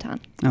Louis Vuitton.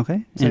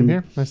 Okay. Same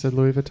here. I said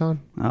Louis Vuitton.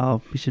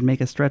 Oh, we should make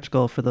a stretch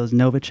goal for those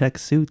Novacek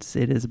suits.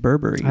 It is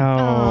Burberry.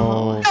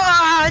 Oh.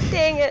 Ah,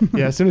 dang it.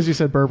 Yeah, as soon as you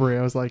said Burberry,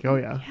 I was like, oh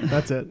yeah,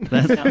 that's it.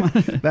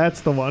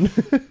 That's the one.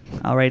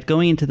 All right,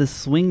 going into the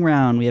swing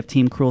round, we have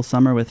Team Cruel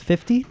Summer with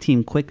 50,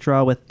 Team Quick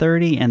Draw with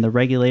 30, and the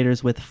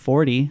Regulators with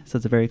 40. So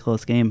it's a very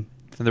close game.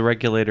 And the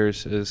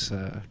Regulators is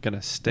going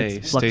to stay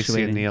It's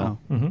Stacey and fluctuating. Neil.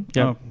 Oh. Mm-hmm.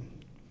 Yeah. Oh.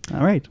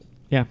 All right.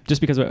 Yeah,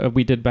 just because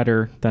we did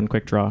better than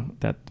Quick Draw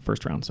that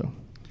first round. So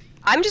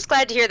I'm just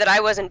glad to hear that I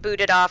wasn't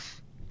booted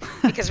off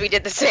because we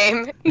did the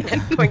same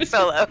going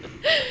solo.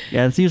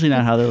 Yeah, it's usually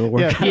not how they'll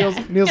work.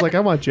 Yeah, Neil's like, I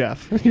want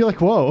Jeff. You're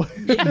like, whoa.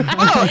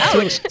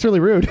 It's really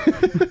rude.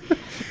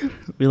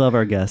 We love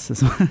our guests.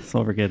 That's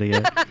what we're getting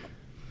at.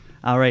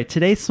 All right.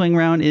 Today's swing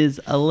round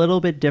is a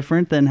little bit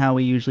different than how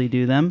we usually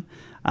do them.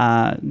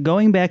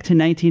 Going back to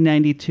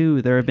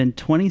 1992, there have been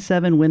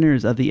 27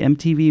 winners of the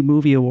MTV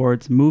Movie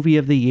Awards Movie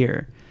of the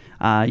Year.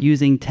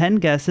 Using 10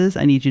 guesses,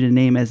 I need you to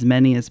name as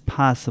many as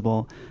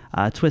possible.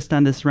 Twist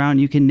on this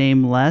round, you can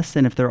name less,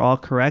 and if they're all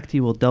correct,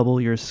 you will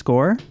double your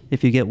score.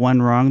 If you get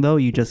one wrong, though,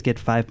 you just get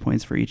 5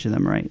 points for each of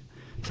them right.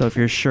 So if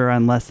you're sure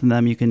on less than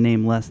them, you can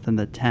name less than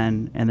the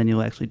 10, and then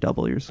you'll actually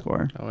double your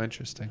score. Oh,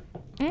 interesting.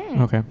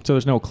 Okay, so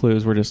there's no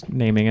clues. We're just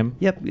naming him.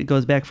 Yep, it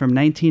goes back from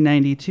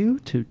 1992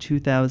 to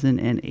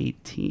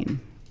 2018.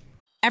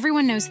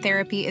 Everyone knows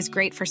therapy is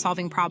great for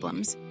solving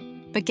problems,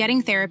 but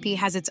getting therapy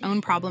has its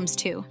own problems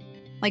too,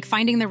 like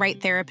finding the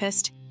right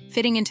therapist,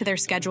 fitting into their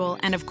schedule,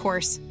 and of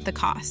course, the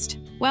cost.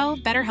 Well,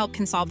 BetterHelp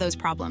can solve those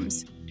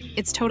problems.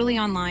 It's totally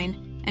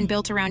online and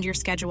built around your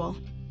schedule.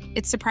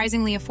 It's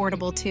surprisingly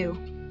affordable too.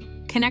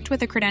 Connect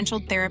with a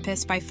credentialed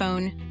therapist by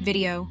phone,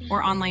 video,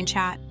 or online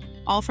chat,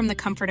 all from the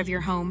comfort of your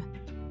home.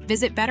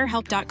 Visit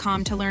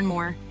BetterHelp.com to learn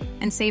more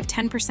and save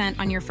 10%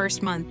 on your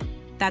first month.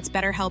 That's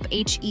BetterHelp,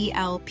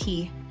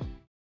 H-E-L-P.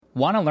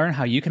 Want to learn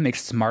how you can make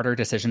smarter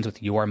decisions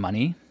with your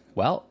money?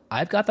 Well,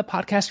 I've got the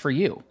podcast for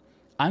you.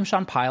 I'm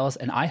Sean Piles,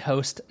 and I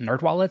host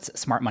NerdWallet's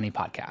Smart Money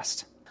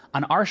Podcast.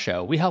 On our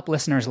show, we help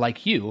listeners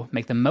like you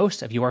make the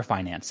most of your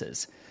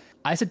finances.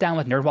 I sit down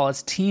with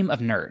NerdWallet's team of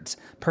nerds,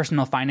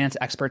 personal finance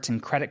experts in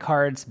credit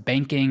cards,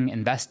 banking,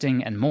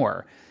 investing, and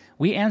more.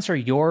 We answer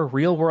your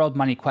real-world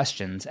money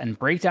questions and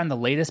break down the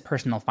latest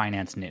personal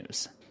finance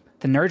news.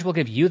 The nerds will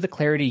give you the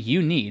clarity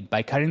you need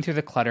by cutting through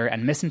the clutter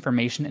and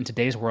misinformation in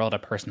today's world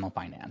of personal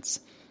finance.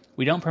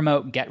 We don't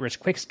promote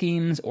get-rich-quick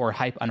schemes or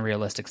hype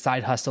unrealistic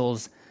side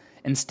hustles.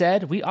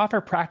 Instead, we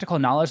offer practical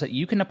knowledge that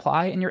you can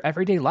apply in your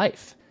everyday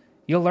life.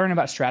 You'll learn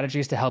about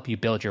strategies to help you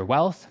build your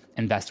wealth,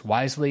 invest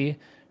wisely,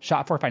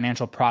 shop for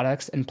financial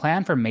products, and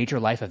plan for major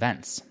life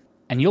events.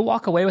 And you'll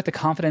walk away with the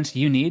confidence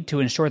you need to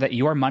ensure that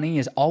your money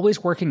is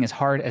always working as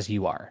hard as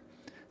you are.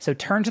 So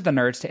turn to the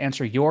nerds to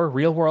answer your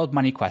real-world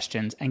money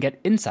questions and get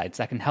insights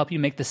that can help you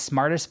make the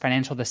smartest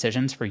financial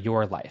decisions for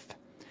your life.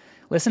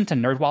 Listen to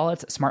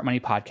NerdWallet's Smart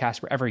Money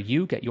Podcast wherever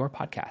you get your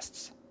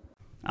podcasts.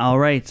 All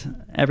right.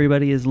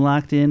 Everybody is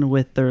locked in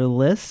with their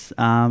lists,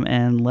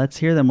 and let's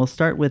hear them. We'll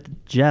start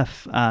with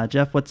Jeff.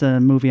 Jeff, what's a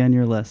movie on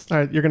your list? All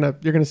right, you're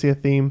gonna see a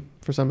theme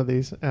for some of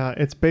these.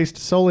 It's based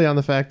solely on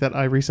the fact that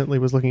I recently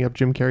was looking up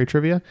Jim Carrey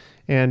trivia,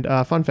 and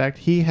fun fact,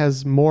 he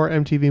has more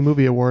MTV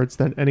Movie Awards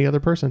than any other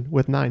person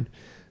with 9.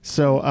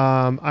 So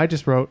I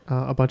just wrote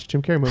a bunch of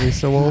Jim Carrey movies,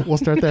 so we'll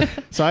start there.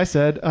 So I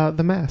said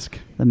The Mask.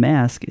 The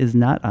Mask is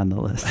not on the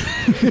list.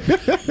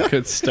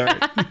 Good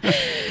start.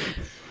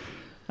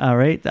 All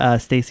right,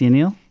 Stacey and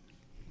Neil.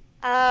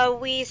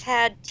 We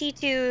had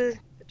T2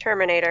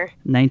 Terminator.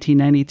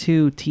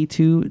 1992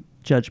 T2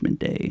 Judgment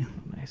Day.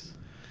 Nice.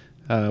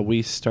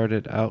 We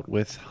started out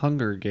with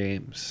Hunger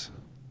Games.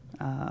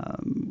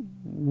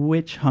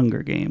 Which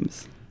Hunger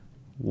Games?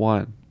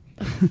 1.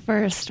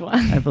 First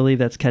one. I believe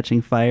that's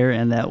Catching Fire,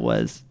 and that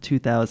was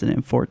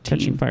 2014.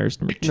 Catching Fire is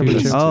number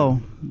 2.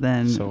 Oh,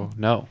 then. So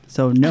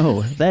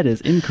no, that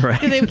is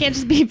incorrect. They can't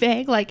just be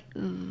vague, like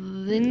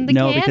in the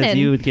no, canon. because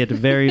you would get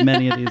very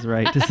many of these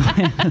right.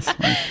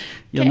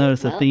 You'll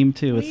notice a theme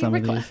too with some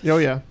of these. Oh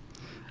yeah.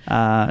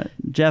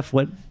 Jeff,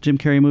 what Jim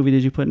Carrey movie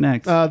did you put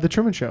next? The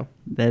Truman Show.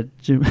 The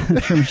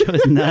Truman Show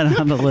is not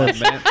on the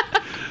list.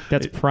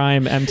 That's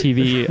prime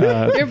MTV.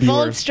 Your bold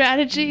viewers.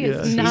 strategy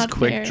is not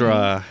quick there.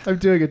 draw. I'm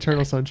doing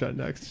Eternal Sunshine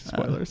next.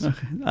 Spoilers.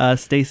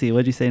 Stacy,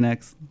 what'd you say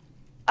next?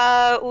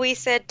 We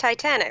said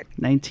Titanic.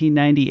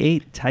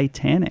 1998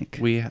 Titanic.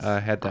 We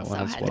had that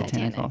one as well.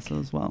 Titanic also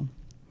as well.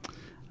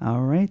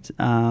 All right.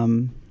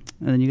 And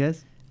then you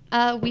guys?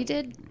 We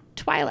did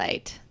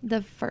Twilight,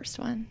 the first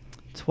one.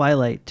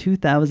 Twilight,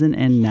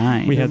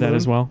 2009. We had that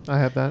as well. I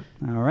have that.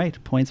 All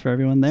right. Points for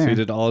everyone there. So you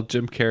did all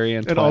Jim Carrey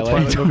and all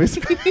Twilight. Twilight movies.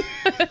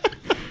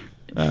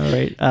 All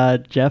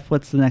right. Jeff,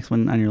 what's the next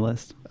one on your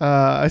list?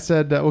 I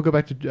said, we'll go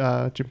back to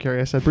Jim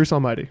Carrey. I said Bruce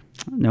Almighty.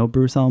 No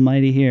Bruce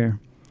Almighty here.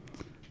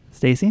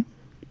 Stacy?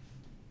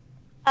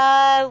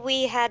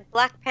 We had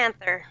Black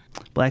Panther.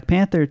 Black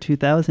Panther,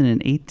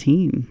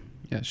 2018.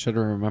 Yeah, should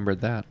have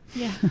remembered that.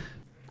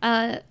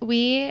 Yeah.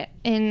 We,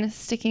 in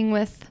sticking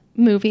with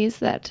movies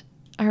that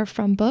are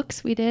from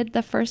books, we did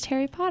the first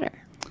Harry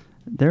Potter.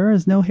 There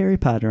is no Harry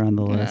Potter on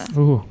the list.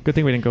 Ooh, good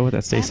thing we didn't go with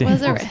that, Stacey. That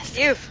was a risk.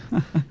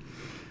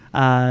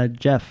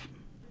 Jeff?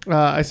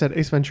 I said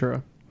Ace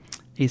Ventura.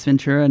 Ace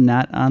Ventura,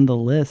 not on the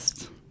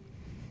list.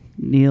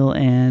 Neil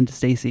and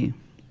Stacy?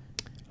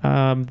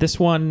 This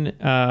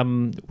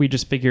one, we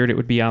just figured it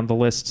would be on the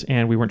list,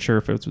 and we weren't sure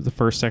if it was the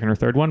first, second, or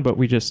third one, but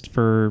we just,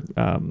 for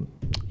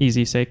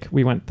easy sake,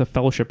 we went The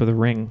Fellowship of the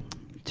Ring.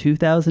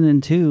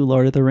 2002,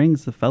 Lord of the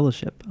Rings, The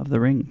Fellowship of the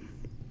Ring.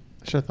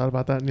 I should have thought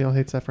about that. Neil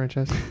hates that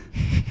franchise.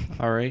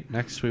 All right,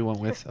 next we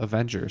went with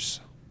Avengers.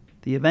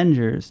 The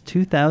Avengers,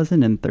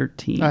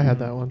 2013. I had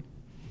that one.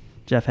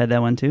 Jeff had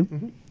that one too?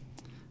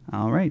 Mm-hmm.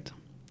 All right.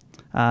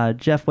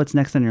 Jeff, what's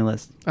next on your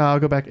list? I'll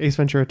go back. Ace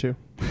Ventura 2.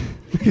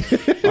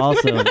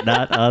 Also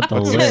not on the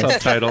What's list. the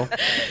subtitle?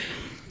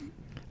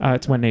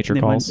 It's When Nature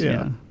Calls.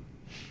 Yeah.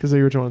 Because the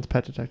original one's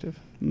Pet Detective.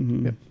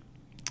 Mm-hmm.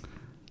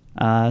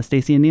 Yep.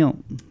 Stacy and Neil.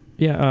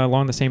 Yeah,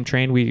 along the same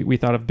train, we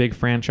thought of big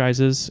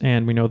franchises,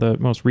 and we know the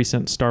most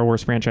recent Star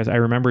Wars franchise. I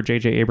remember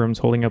J.J. Abrams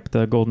holding up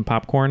the golden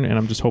popcorn, and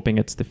I'm just hoping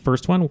it's the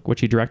first one,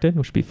 which he directed,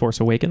 which would be Force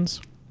Awakens.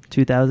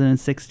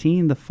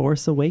 2016, The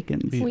Force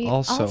Awakens. We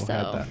also had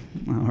that.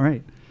 All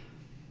right.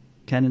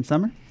 Ken and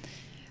Summer?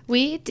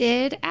 We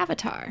did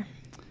Avatar.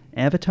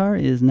 Avatar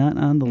is not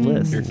on the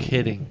list. You're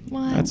kidding.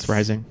 What? That's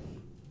rising.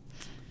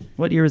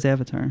 What year was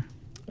Avatar?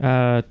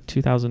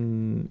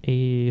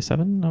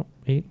 2007? No,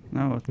 8?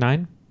 No.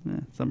 9? Yeah,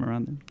 somewhere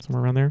around there.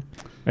 Somewhere around there.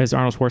 As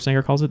Arnold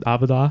Schwarzenegger calls it,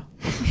 Avada.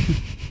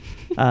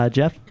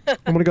 Jeff? I'm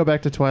going to go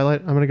back to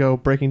Twilight. I'm going to go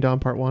Breaking Dawn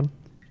Part 1.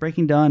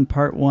 Breaking Dawn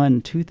Part 1,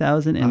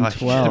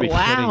 2012. Wow.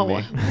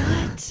 Me.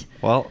 What?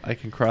 Well, I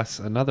can cross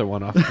another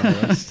one off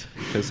my list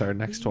because our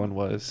next one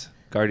was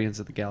Guardians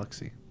of the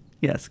Galaxy.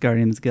 Yes,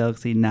 Guardians of the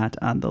Galaxy not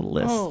on the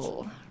list.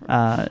 Oh.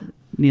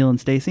 Neil and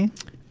Stacy?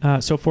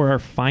 So for our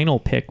final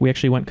pick, we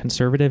actually went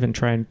conservative and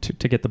trying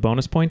to get the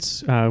bonus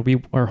points.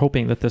 We are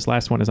hoping that this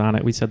last one is on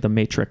it. We said The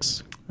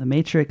Matrix. The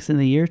Matrix in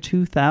the year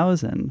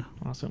 2000.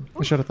 Awesome.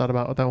 I should have thought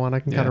about that one. I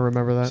can kind of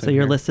remember that. So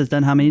your list is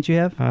done. How many did you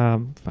have?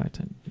 5,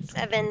 10,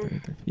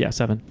 7. Yeah,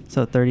 7.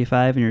 So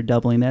 35, and you're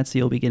doubling that, so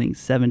you'll be getting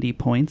 70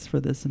 points for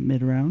this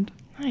mid-round.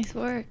 Nice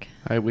work.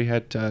 We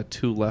had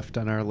 2 left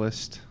on our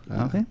list.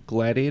 Okay.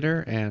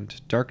 Gladiator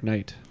and Dark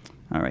Knight.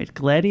 All right.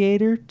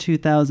 Gladiator,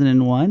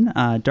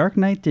 2001. Dark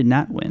Knight did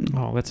not win.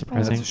 Oh, that's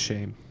surprising. That's a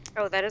shame.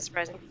 Oh, that is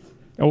surprising.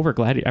 Over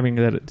Gladiator. I mean,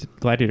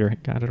 Gladiator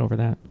got it over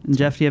that. And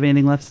Jeff, do you have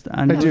anything left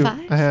on I your do.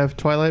 list? I have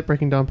Twilight,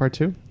 Breaking Dawn Part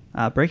 2.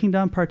 Breaking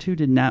Dawn Part 2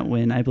 did not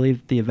win. I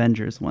believe the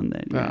Avengers won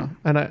that year.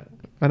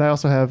 And I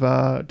also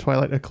have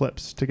Twilight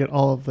Eclipse to get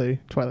all of the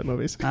Twilight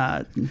movies.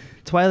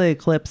 Twilight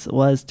Eclipse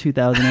was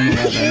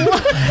 2011.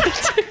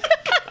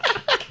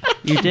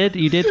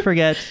 You did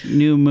forget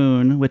New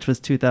Moon, which was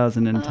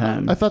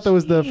 2010. I thought that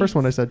was the first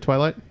one I said,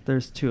 Twilight.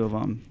 There's 2 of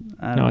them.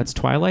 No, it's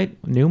Twilight,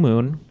 New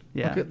Moon.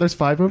 Yeah. Okay, there's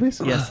 5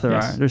 movies? Yes, there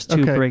Yes. are. There's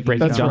 2 Breaking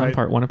that's Dawn. right.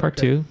 Part 1 and Part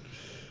 2.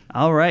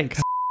 All right.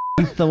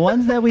 The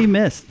ones that we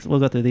missed,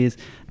 we'll go through these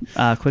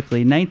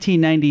quickly.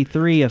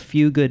 1993, A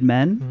Few Good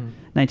Men.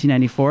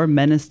 1994,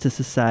 Menace to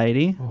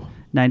Society.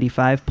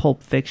 95,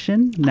 Pulp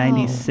Fiction.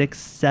 96,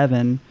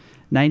 Seven.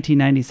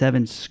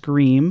 1997,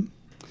 Scream.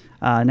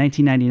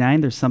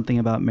 1999, There's Something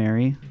About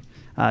Mary.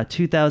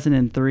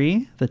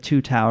 2003, The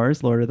Two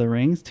Towers, Lord of the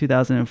Rings.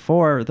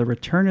 2004, The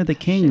Return of the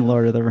King,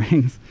 Lord of the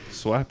Rings.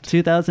 Swept.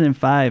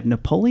 2005,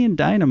 Napoleon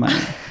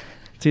Dynamite.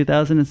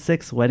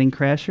 2006, Wedding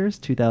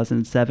Crashers.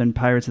 2007,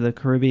 Pirates of the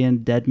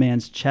Caribbean, Dead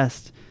Man's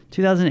Chest.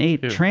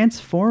 2008, Ew.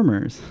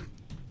 Transformers.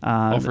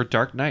 Over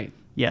Dark Knight.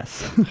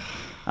 Yes.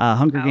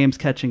 Hunger Games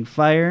Catching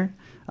Fire.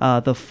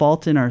 The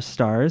Fault in Our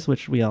Stars,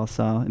 which we all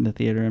saw in the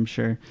theater, I'm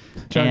sure.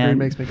 John Green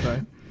makes me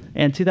cry.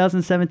 And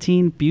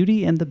 2017,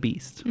 Beauty and the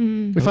Beast.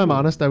 If I'm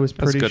honest, I was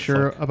That's pretty good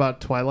sure flick. about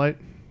Twilight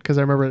because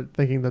I remember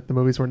thinking that the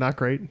movies were not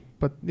great.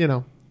 But,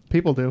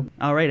 people do.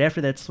 All right,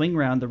 after that swing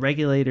round, the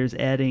Regulators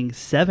adding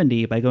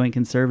 70 by going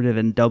conservative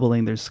and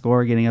doubling their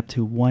score, getting up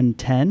to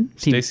 110.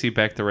 Stacy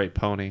backed the right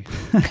pony.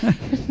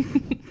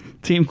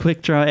 Team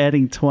Quick Draw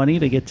adding 20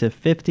 to get to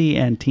 50,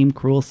 and Team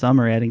Cruel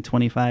Summer adding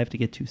 25 to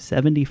get to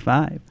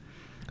 75.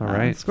 All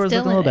right. Scores Still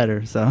look a little in it.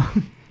 better. So,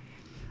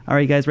 all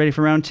right, you guys ready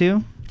for round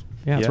 2?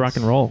 Yeah, it's Yes. rock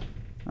and roll.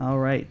 All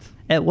right.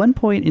 At one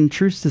point in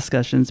truce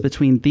discussions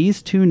between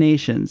these two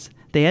nations,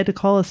 they had to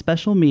call a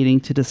special meeting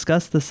to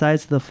discuss the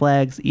size of the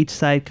flags each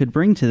side could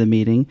bring to the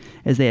meeting,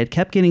 as they had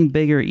kept getting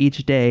bigger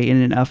each day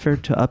in an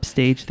effort to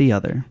upstage the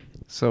other.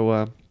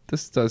 So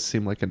this does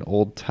seem like an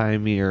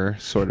old-timey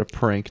sort of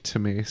prank to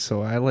me,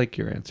 so I like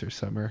your answer,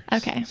 Summer.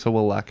 Okay. So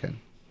we'll lock in.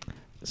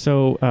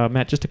 So,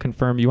 Matt, just to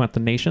confirm, you want the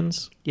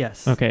nations?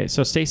 Yes. Okay,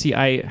 so Stacy,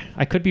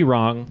 I could be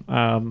wrong,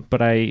 but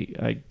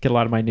I get a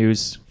lot of my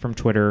news from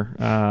Twitter,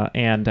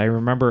 and I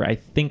remember, I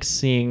think,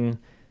 seeing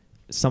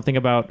something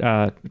about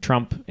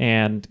Trump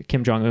and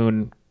Kim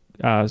Jong-un,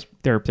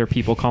 their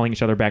people calling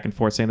each other back and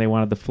forth, saying they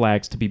wanted the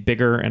flags to be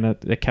bigger, and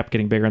it kept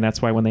getting bigger, and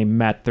that's why when they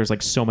met, there's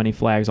like so many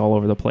flags all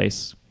over the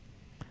place.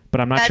 But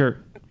I'm not sure.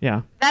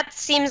 Yeah. That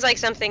seems like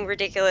something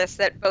ridiculous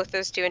that both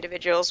those two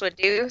individuals would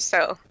do,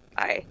 so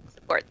I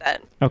support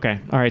that. Okay.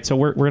 All right. So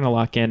we're gonna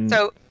lock in.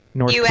 So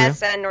North U.S.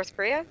 Korea? and North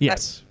Korea?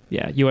 Yes.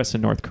 Yeah. U.S.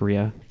 and North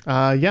Korea.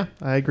 Yeah,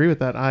 I agree with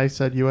that. I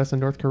said U.S. and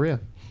North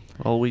Korea.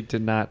 Well, we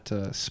did not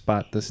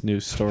spot this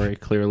news story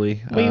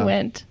clearly. We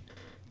went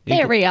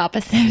very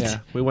opposite. Yeah,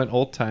 we went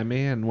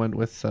old-timey and went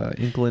with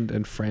England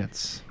and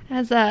France.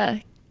 As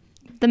the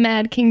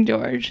Mad King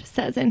George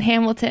says in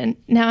Hamilton,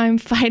 now I'm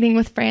fighting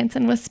with France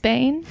and with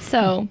Spain.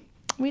 So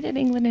we did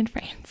England and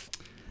France.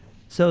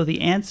 So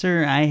the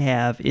answer I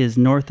have is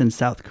North and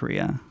South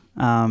Korea.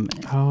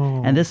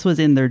 And this was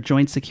in their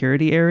joint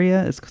security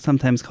area. It's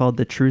sometimes called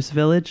the Truce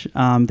Village.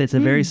 It's a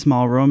very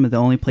small room. The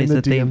only place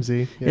that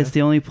DMZ, it's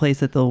the only place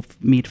that they'll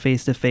meet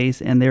face to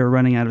face. And they were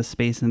running out of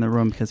space in the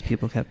room because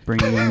people kept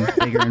bringing in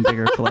bigger and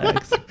bigger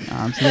flags. So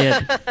they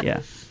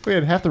had, we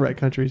had half the right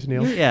countries,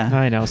 Neil. Yeah,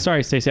 I know.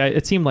 Sorry, Stacey.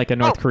 It seemed like a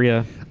North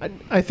Korea.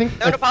 I think.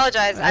 Don't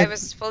apologize. I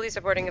was fully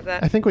supporting of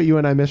that. I think what you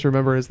and I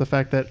misremember is the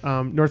fact that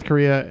North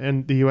Korea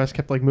and the U.S.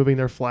 kept like moving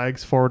their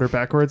flags forward or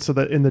backwards, so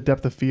that in the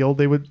depth of field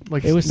they would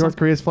like North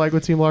Korea's flag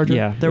would seem larger.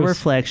 Yeah, there were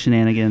flag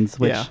shenanigans.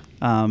 Which,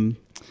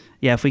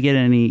 if we get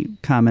any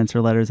comments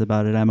or letters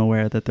about it, I'm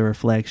aware that there were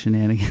flag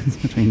shenanigans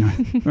between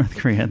North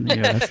Korea and the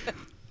U.S.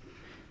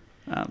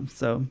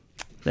 So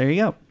there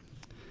you go.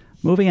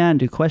 Moving on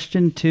to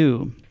question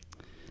 2.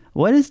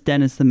 What is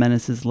Dennis the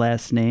Menace's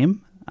last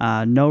name?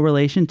 No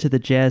relation to the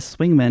jazz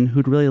swingman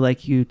who'd really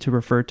like you to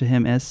refer to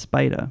him as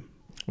Spida.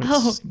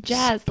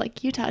 Jazz,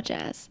 like Utah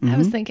Jazz. I Mhm.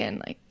 was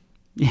thinking like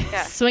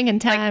swinging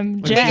time,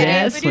 Like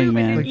jazz. jazz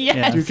swingman.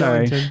 Yes.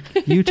 Sorry.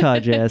 Utah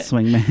jazz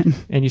swingman.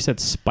 And you said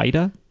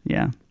Spida?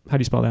 Yeah. How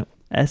do you spell that?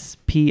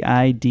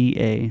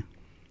 Spida.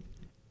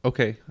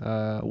 Okay,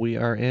 we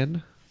are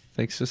in.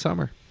 Thanks to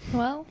Summer.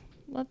 Well,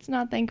 let's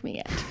not thank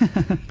me yet.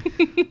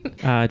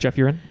 Jeff,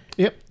 you're in?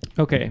 Yep.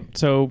 Okay,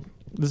 so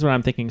this is what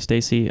I'm thinking,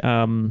 Stacey.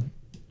 I'm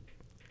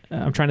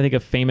trying to think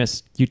of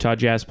famous Utah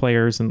Jazz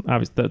players, and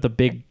obviously the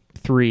big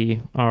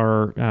 3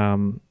 are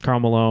Karl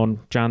Malone,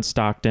 John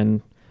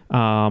Stockton.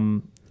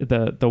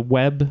 The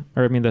Webb,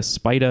 or I mean the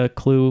Spida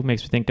clue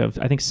makes me think of,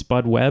 I think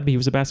Spud Webb. He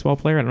was a basketball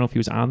player. I don't know if he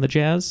was on the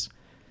Jazz.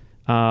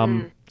 So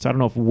I don't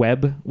know if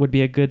Webb would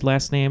be a good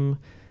last name.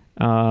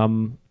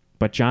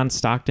 But John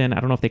Stockton, I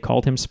don't know if they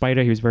called him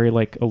Spida. He was very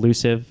like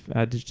elusive.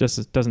 It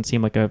just doesn't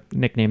seem like a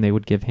nickname they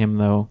would give him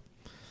though.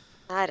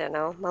 I don't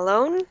know.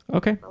 Malone?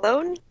 Okay.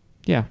 Malone?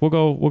 Yeah, we'll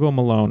go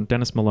Malone.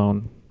 Dennis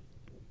Malone.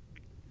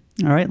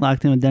 All right,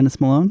 locked in with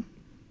Dennis Malone.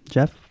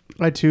 Jeff?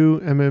 I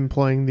too am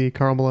employing the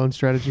Karl Malone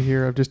strategy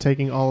here of just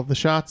taking all of the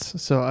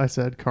shots. So I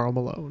said Karl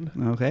Malone.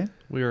 Okay.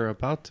 We were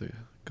about to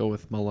go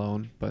with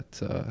Malone,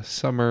 but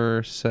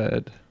Summer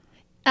said.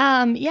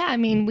 Yeah, I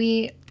mean,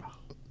 we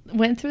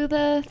went through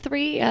the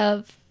 3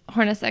 of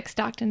Hornacek,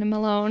 Stockton, and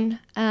Malone.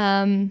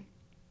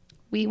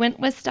 We went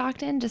with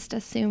Stockton, just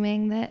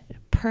assuming that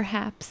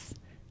perhaps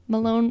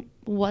Malone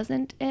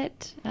wasn't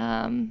it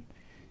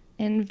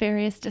in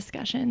various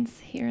discussions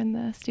here in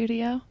the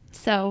studio.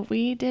 So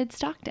we did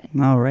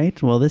Stockton. All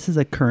right. Well, this is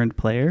a current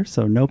player,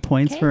 so no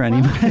points for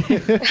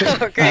anybody.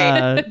 Oh,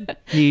 great.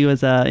 He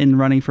was in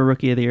running for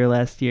Rookie of the Year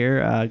last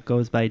year.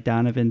 Goes by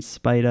Donovan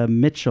Spida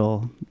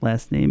Mitchell.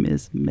 Last name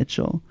is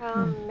Mitchell.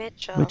 Oh,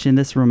 Mitchell. Which in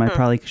this room I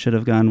probably should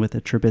have gone with a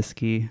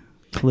Trubisky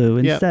clue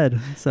instead.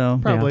 So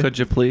Probably. Could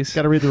you please?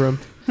 Got to read the room.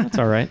 That's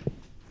all right.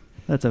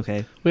 That's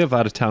okay. We have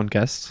out-of-town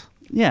guests.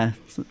 Yeah,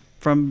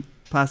 from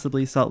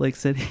possibly Salt Lake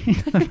City.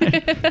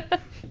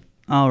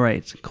 All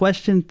right,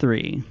 question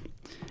 3.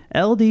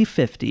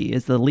 LD50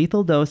 is the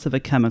lethal dose of a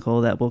chemical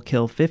that will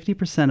kill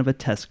 50% of a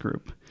test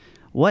group.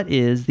 What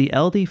is the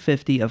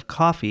LD50 of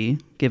coffee,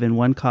 given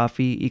 1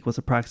 coffee equals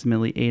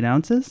approximately 8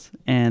 ounces,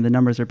 and the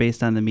numbers are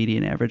based on the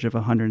median average of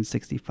a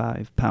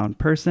 165-pound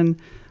person.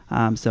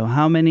 So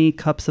how many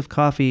cups of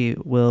coffee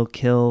will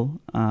kill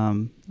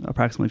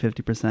approximately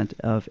 50%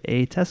 of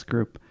a test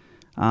group?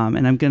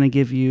 And I'm going to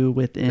give you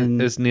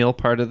within... Is Neil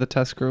part of the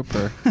test group?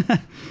 Or?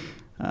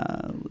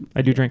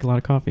 I do drink a lot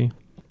of coffee.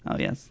 Oh,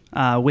 yes.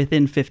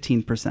 Within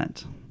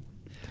 15%.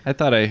 I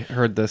thought I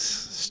heard this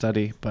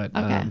study, but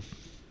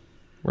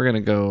we're going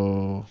to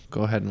go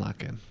ahead and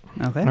lock in.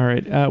 Okay. All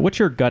right. What's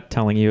your gut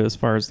telling you as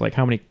far as like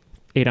how many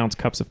 8-ounce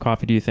cups of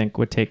coffee do you think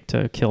would take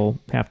to kill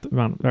half the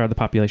amount or the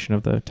population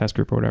of the test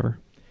group or whatever?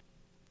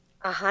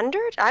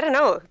 100? I don't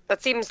know.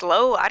 That seems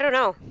low. I don't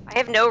know. I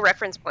have no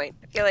reference point.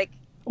 I feel like...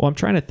 Well, I'm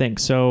trying to think.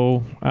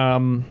 So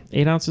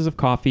 8 ounces of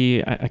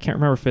coffee. I can't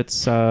remember if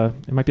it's,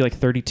 it might be like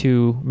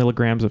 32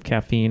 milligrams of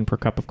caffeine per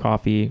cup of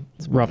coffee,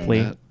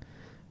 roughly.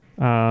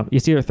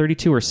 It's either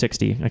 32 or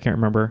 60. I can't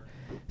remember.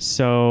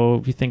 So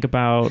if you think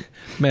about...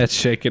 Matt's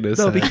shaking his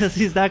No, head. because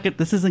he's not.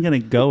 This isn't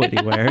going to go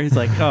anywhere. He's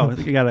like, oh,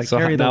 you got to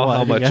carry the now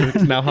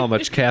water. How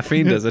much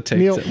caffeine does it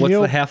take? What's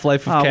the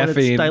half-life of When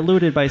caffeine? it's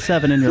diluted by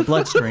 7 in your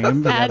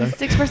bloodstream. Add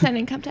 6%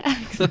 income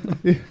tax.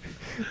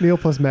 Neil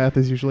plus math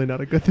is usually not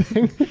a good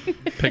thing.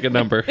 Pick a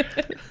number.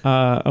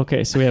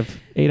 Okay, so we have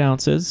 8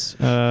 ounces.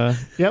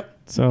 Yep.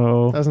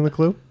 So that was in the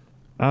clue.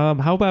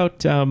 How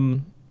about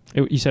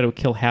you said it would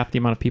kill half the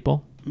amount of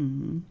people?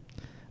 Mm-hmm.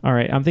 All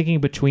right, I'm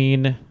thinking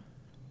between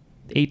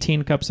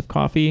 18 cups of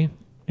coffee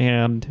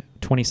and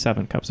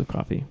 27 cups of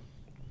coffee.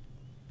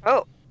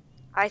 Oh,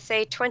 I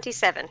say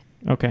 27.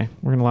 Okay,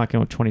 we're gonna lock in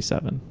with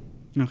 27.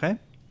 Okay.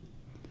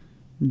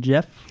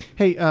 Jeff?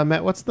 Hey,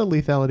 Matt, what's the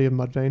lethality of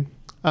Mudvayne?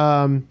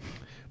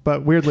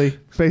 But weirdly,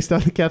 based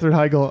on Katherine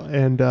Heigl,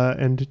 and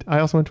I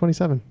also went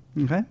 27.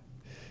 Okay.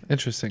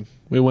 Interesting.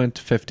 We went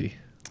 50.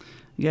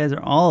 You guys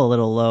are all a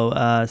little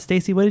low.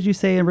 Stacy, what did you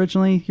say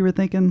originally you were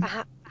thinking?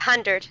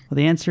 100. Well,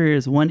 the answer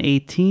is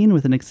 118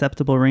 with an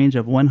acceptable range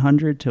of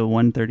 100 to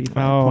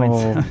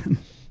 135.7.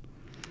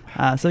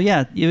 So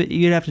yeah,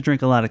 you'd have to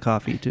drink a lot of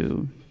coffee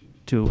to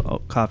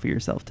coffee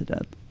yourself to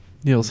death.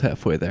 Neil's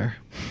halfway there.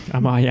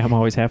 I'm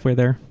always halfway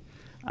there.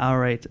 All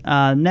right.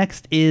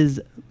 Next is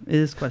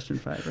question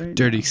 5, right?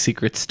 Dirty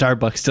secret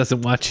Starbucks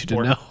doesn't want you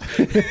to know.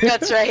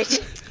 That's right.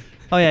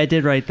 Oh yeah, I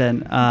did write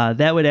then.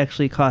 That would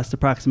actually cost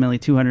approximately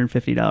 $250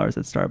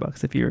 at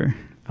Starbucks if you were.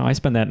 Oh, I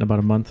spend that in about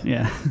a month.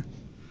 Yeah.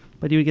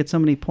 But you would get so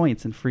many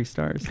points and free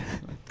stars.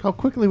 How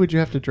quickly would you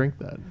have to drink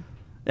that?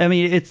 I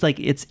mean,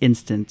 it's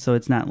instant, so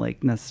it's not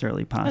like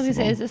necessarily I possible. was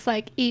gonna say, is this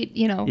like eat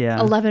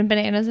 11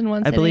 bananas in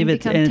one I sitting? believe and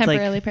it's become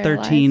temporarily like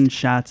paralyzed? 13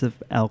 shots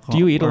of alcohol. Do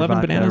you eat or 11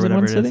 vodka bananas or in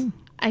one whatever it is. sitting?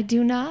 I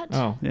do not.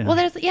 Oh. Yeah. Well,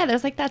 there's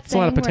like that It's a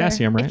lot of saying where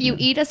potassium, right? if you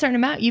eat a certain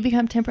amount, you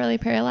become temporarily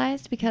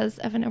paralyzed because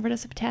of an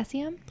overdose of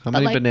potassium. How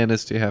many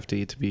bananas do you have to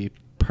eat to be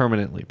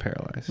permanently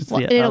paralyzed?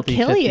 Well, it'll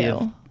kill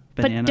you.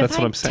 But That's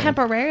what I'm saying.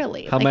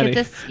 temporarily. How like many? Is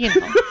this,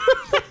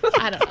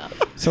 I don't know.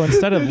 So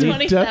instead of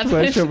death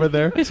wish over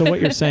there. So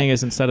what you're saying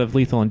is instead of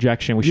lethal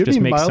injection, we should You'd just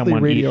be make mildly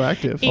someone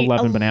radioactive. Eat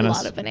 11 a bananas.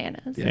 lot of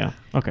bananas. Yeah.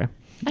 Okay.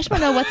 I just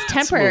want to know what's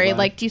temporary. move on.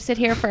 Like, do you sit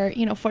here for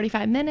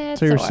 45 minutes?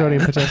 So your or...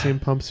 sodium potassium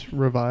pumps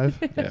revive.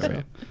 Yeah,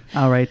 right.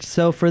 All right.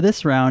 So for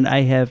this round,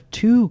 I have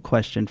 2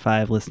 question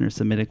 5 listener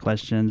submitted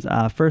questions.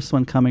 First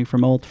one coming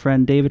from old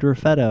friend David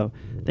Raffetto.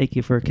 Thank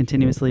you for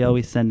continuously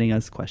always sending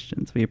us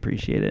questions. We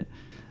appreciate it.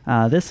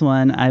 This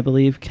one, I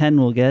believe Ken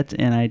will get,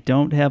 and I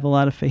don't have a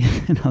lot of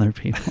faith in other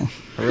people.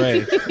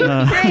 Hooray.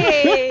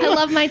 I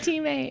love my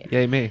teammate.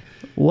 Yay, me.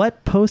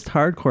 What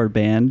post-hardcore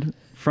band,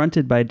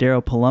 fronted by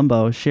Daryl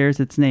Palumbo, shares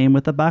its name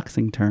with a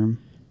boxing term?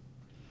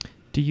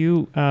 Do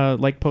you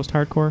like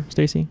post-hardcore,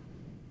 Stacy?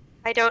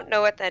 I don't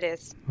know what that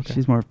is. Okay.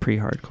 She's more of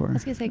pre-hardcore. I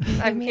was going to say, can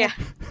you give me Yeah.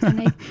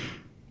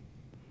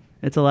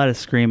 It's a lot of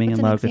screaming what's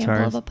and an loud example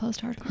guitars. of a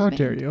post-hardcore How band?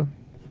 dare you?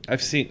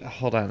 I've seen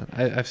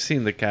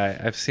the guy.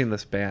 I've seen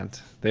this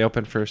band. They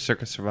opened for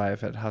Circus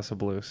Survive at House of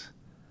Blues.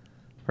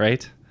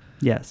 Right?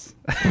 Yes.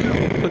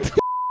 What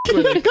the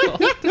were they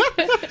called?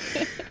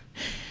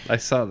 I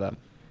saw them.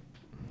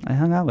 I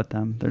hung out with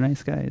them. They're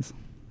nice guys.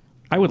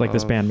 I would like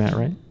this band, Matt,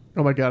 right?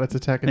 Oh my god, it's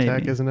Attack,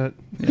 Maybe. isn't it?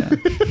 Yeah.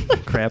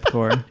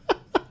 Crapcore.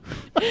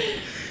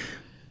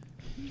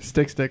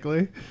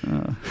 Stickly.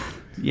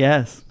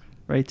 Yes.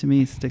 Write to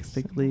me,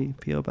 Stickly,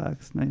 P.O.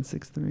 Box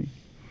 963.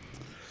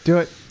 Do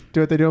it. Do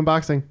what they do in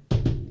boxing.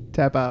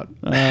 Tap out.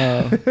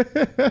 Oh.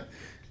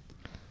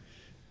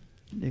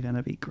 You're going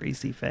to be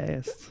Gracie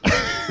fast.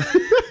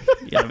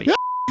 You're going to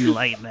be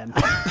lightning,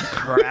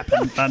 crap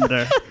and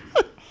thunder.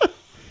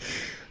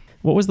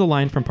 What was the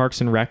line from Parks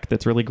and Rec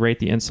that's really great?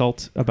 The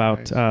insult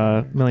about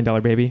 $1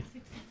 Million Baby?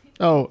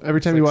 Oh, every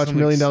time you watch $1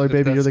 Million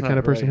Baby, you're the kind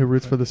of person who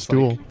roots for the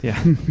stool.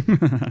 Yeah.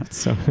 It's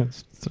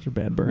such a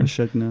bad burn.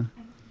 Shugna.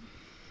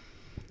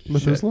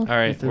 Methuselah? All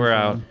right, Methuselah. we're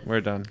out.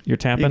 We're done. You're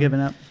tapping? You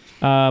giving up?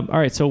 All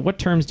right, so what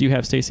terms do you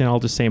have, Stacey? And I'll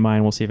just say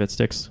mine. We'll see if it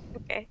sticks.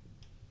 Okay.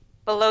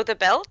 Below the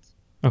belt,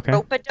 Okay.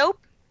 rope-a-dope,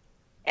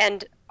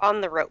 and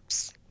on the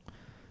ropes.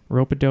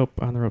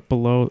 Rope-a-dope, on the rope,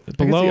 below I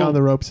can see On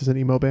the Ropes is an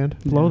emo band.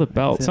 below the Yeah,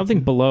 belt. that's it.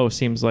 Something below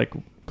seems like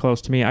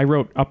close to me. I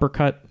wrote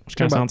uppercut, which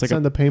kind of sounds like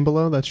Send the Pain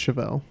Below. That's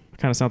Chevelle.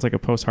 a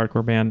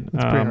post-hardcore band.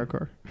 It's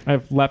pre-hardcore. I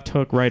have left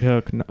hook, right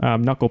hook.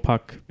 Knuckle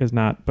Puck is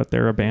not, but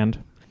they're a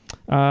band.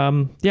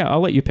 Yeah,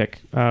 I'll let you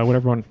pick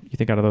whatever one you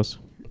think out of those.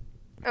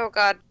 Oh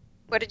God,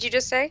 what did you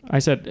just say? I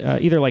said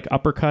either like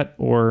uppercut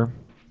or.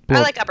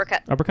 I like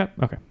uppercut. Uppercut.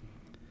 Okay.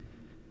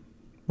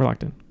 We're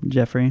locked in.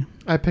 Jeffrey.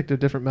 I picked a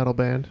different metal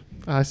band.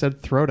 I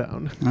said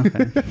Throwdown.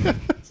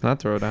 Okay. It's not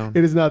Throwdown.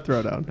 It is not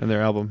Throwdown. And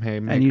their album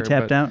Haymaker. And you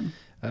tapped out?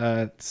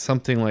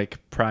 Something like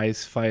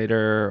Prize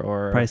Fighter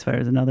or... Prize Fighter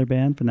is another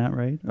band, but not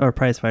right. Or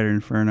Prize Fighter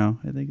Inferno,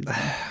 I think.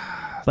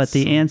 But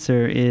the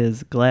answer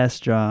is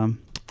Glassjaw.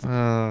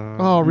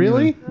 Oh,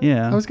 really?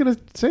 Yeah. I was going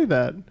to say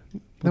that.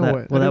 No That-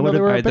 way. well, that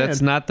would've- Alright,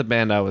 that's not the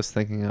band I was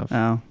thinking of.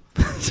 Oh.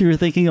 So you were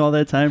thinking all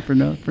that time for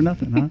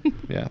nothing, huh?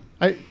 Yeah.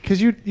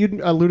 Because you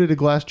alluded to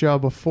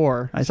Glassjaw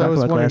before. I so talk was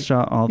about wondering-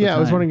 Glassjaw all the Yeah, I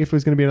was time. wondering if it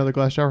was going to be another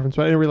Glassjaw reference,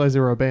 but I didn't realize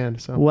they were a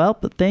band. So Well,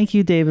 but thank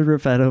you, David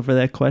Raffetto, for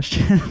that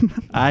question.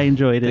 I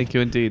enjoyed it. Thank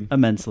you indeed.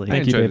 Immensely. I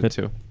enjoyed it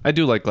too. I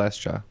do like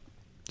Glassjaw.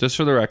 Just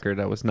for the record,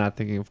 I was not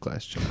thinking of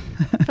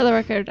Glassjaw. For the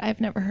record, I've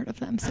never heard of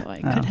them, so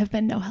I could have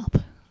been no help.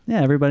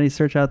 Yeah, everybody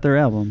search out their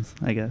albums,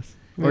 I guess.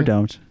 Or Yeah.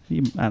 don't.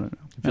 I don't know.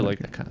 If you like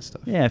that kind of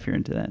stuff. Yeah, if you're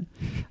into that.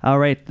 All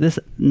right. This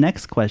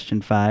next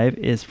question 5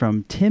 is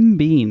from Tim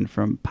Bean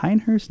from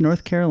Pinehurst,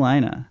 North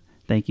Carolina.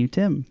 Thank you,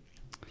 Tim.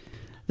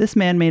 This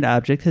man-made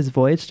object has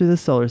voyaged through the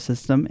solar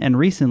system and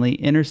recently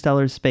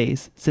interstellar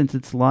space since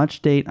its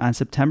launch date on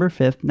September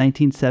 5th,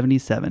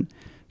 1977.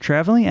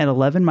 Traveling at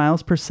 11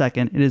 miles per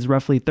second, it is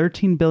roughly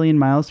 13 billion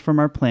miles from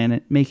our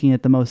planet, making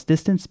it the most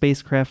distant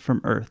spacecraft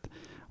from Earth.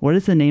 What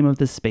is the name of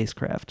this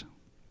spacecraft?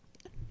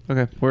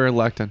 Okay, we're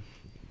locked in.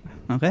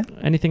 Okay.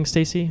 Anything,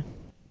 Stacy?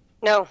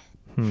 No.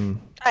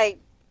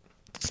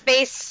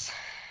 Space.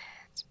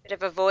 It's a bit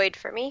of a void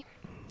for me.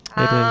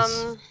 It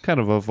is kind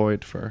of a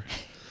void for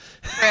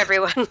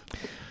everyone.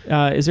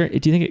 Is there?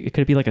 Do you think it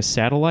could be like a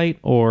satellite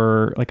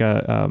or like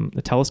a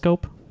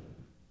telescope?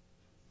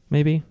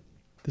 Maybe.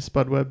 The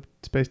Spud Webb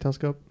Space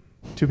Telescope.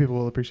 Two people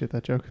will appreciate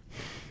that joke.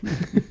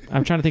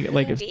 I'm trying to think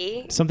like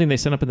Maybe. something they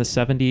sent up in the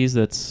 70s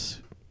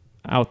that's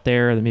out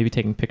there that maybe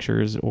taking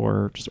pictures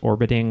or just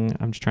orbiting.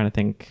 I'm just trying to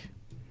think.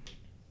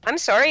 I'm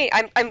sorry.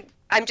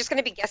 I'm just going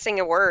to be guessing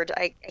a word.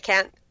 I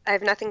can't. I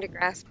have nothing to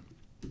grasp.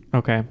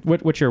 Okay.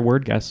 What's your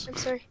word guess? I'm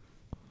sorry.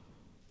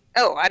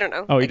 Oh, I don't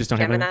know. Oh, you just don't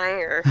Gemini have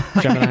Gemini or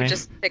like, Gemini? you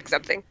just pick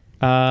something.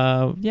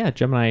 Yeah,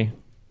 Gemini.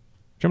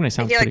 Gemini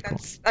sounds I feel pretty like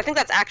cool. I think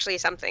that's actually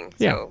something.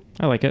 Yeah, So,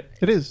 I like it.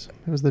 It is.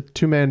 It was the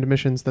 2-manned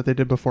missions that they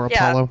did before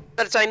yeah, Apollo.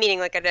 that's what I'm meaning.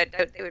 Like I doubt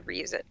they would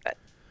reuse it,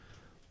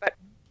 but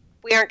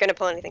we aren't going to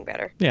pull anything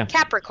better. Yeah.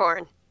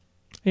 Capricorn.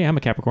 Yeah, I'm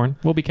a Capricorn.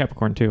 We'll be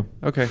Capricorn too.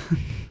 Okay.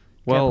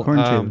 Well,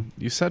 Capricorn too.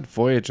 you said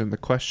Voyage in the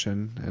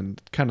question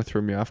and kind of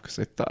threw me off because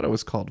I thought it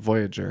was called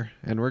Voyager,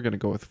 and we're going to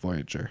go with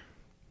Voyager.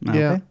 Okay.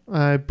 Yeah,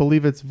 I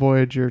believe it's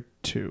Voyager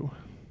 2.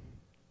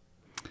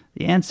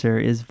 The answer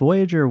is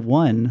Voyager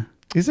 1.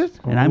 Is it?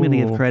 And I'm going to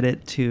give Ooh.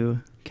 credit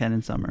to Ken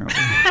and Summer.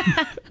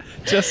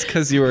 Just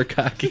because you were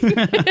cocky.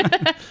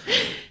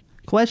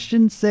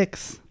 Question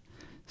 6.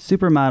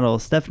 Supermodel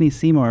Stephanie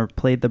Seymour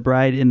played the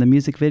bride in the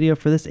music video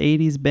for this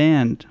 80s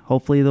band.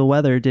 Hopefully the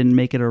weather didn't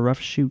make it a rough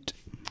shoot.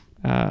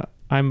 I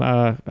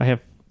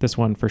have this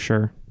one for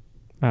sure.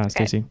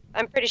 Stacy.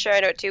 I'm pretty sure I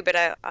know it too, but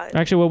I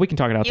Actually, well, we can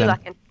talk it out you then.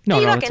 lock in. No,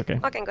 you no, lock that's in.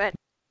 okay. Lock in, go ahead.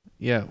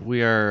 Yeah,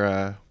 we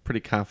are pretty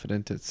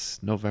confident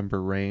it's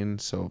November Rain,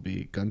 so it'll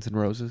be Guns N'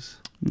 Roses.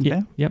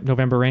 Yeah. Yep.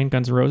 November Rain,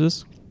 Guns N'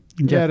 Roses.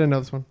 Yeah, I didn't know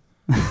this one.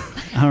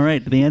 All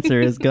right. The answer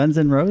is Guns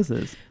N'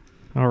 Roses.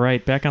 All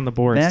right, back on the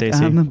board, Back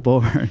Stacy. on the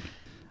board.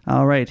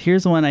 All right.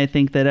 Here's one I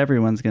think that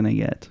everyone's going to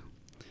get.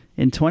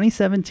 In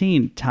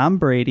 2017, Tom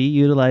Brady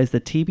utilized the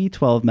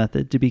TB12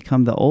 method to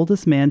become the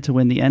oldest man to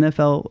win the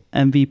NFL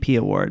MVP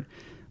award.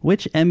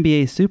 Which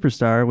NBA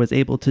superstar was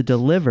able to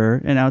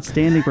deliver an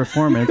outstanding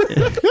performance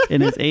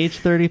in his age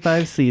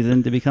 35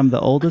 season to become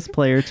the oldest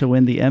player to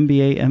win the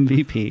NBA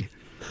MVP?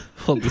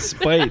 Well,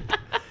 despite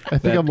I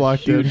think I'm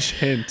locked in. huge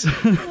hint,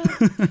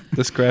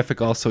 this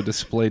graphic also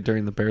displayed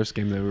during the Bears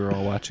game that we were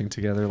all watching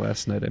together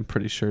last night, I'm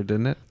pretty sure,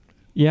 didn't it?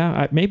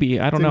 Yeah, maybe.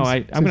 I don't know.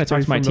 I'm going to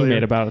talk to my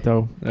teammate about it,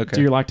 though. Okay.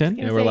 So you're locked in?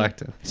 Yeah, we're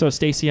locked in. So,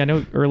 Stacy, I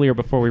know earlier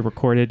before we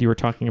recorded, you were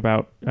talking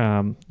about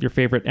your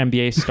favorite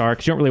NBA star,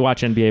 because you don't really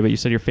watch NBA, but you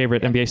said your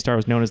favorite NBA star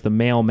was known as the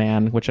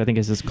mailman, which I think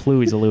is his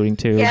clue he's alluding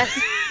to.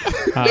 Yes.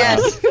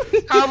 Yes.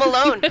 Karl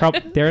Malone.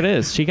 There it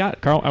is. She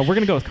got Karl. We're going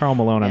to go with Karl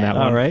Malone on that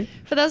one. All right.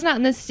 For those not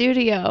in the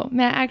studio,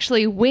 Matt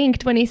actually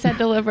winked when he said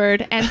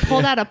delivered and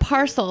pulled out a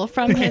parcel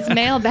from his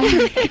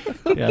mailbag.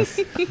 Yes.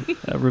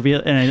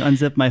 And I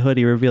unzipped my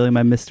hoodie, revealing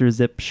my Mr.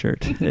 Zip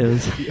shirt. It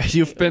was...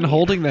 You've been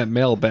holding that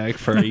mailbag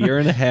for a year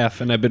and a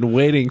half, and I've been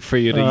waiting for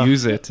you to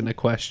use it in a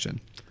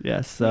question.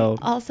 Yes. So.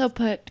 Also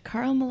put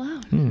Karl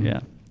Malone.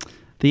 Yeah.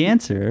 The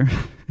answer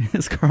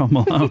is Karl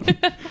Malone.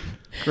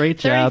 Great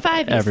job,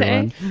 35, you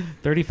everyone. say?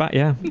 35,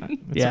 yeah.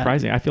 It's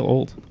surprising. I feel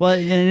old. Well,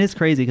 and it is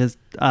crazy because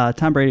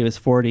Tom Brady was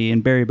 40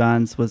 and Barry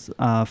Bonds was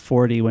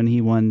 40 when he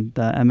won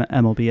the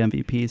MLB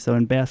MVP. So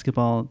in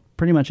basketball,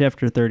 pretty much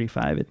after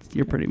 35,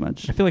 you're pretty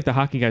much. I feel like the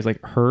hockey guy's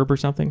like Herb or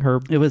something.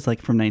 Herb. It was like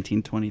from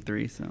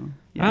 1923. So.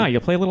 Yeah. You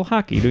play a little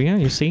hockey, do you?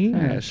 You see?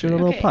 Yeah, shoot a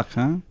little puck,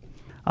 huh?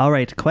 All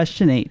right,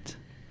 question 8.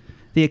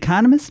 The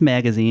Economist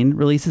magazine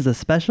releases a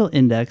special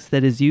index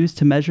that is used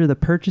to measure the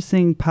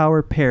purchasing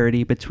power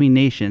parity between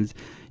nations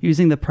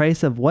using the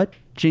price of what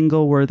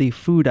jingle-worthy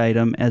food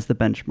item as the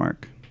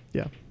benchmark.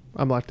 Yeah,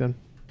 I'm locked in.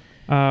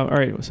 All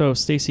right, so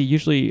Stacy,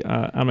 usually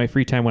on my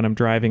free time when I'm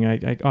driving,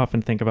 I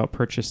often think about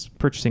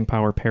purchasing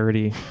power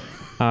parity,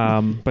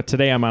 but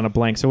today I'm on a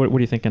blank. So what are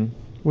you thinking?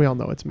 We all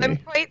know it's me. I'm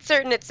quite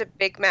certain it's a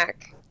Big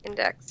Mac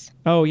index.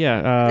 Oh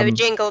yeah. The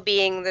jingle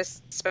being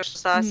this special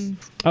sauce.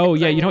 Oh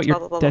yeah, you know what? Blah,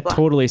 blah, blah, That blah.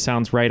 totally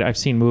sounds right. I've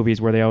seen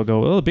movies where they all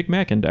go, "Oh, Big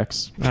Mac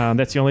index."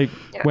 That's the only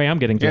way I'm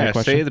getting to that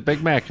question. Say the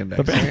Big Mac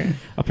index.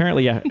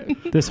 Apparently, yeah.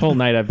 This whole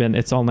night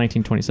it's all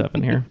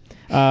 1927 here.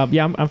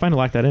 Yeah, I'm fine to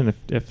lock that in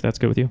if that's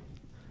good with you.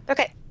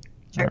 Okay.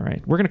 Sure. All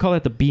right, we're gonna call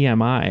that the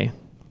BMI,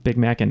 Big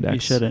Mac index. You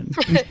shouldn't.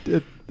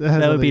 It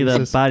That would be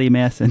the body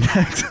mass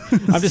index.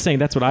 I'm just saying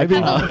that's what I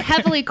thought.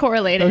 Heavily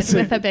correlated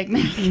with a Big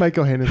Mac. Might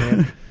go hand in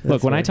hand.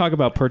 Look, when I talk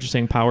about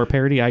purchasing power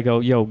parity, I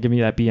go, yo, give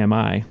me that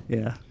BMI.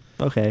 Yeah.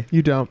 Okay.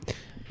 You don't.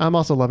 I'm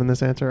also loving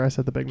this answer. I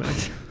said the Big Mac.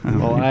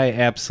 Well, I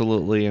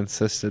absolutely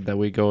insisted that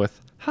we go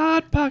with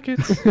Hot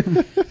Pockets.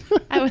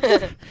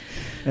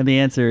 And the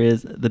answer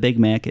is the Big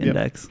Mac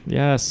index.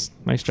 Yes.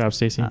 Nice job,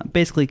 Stacey.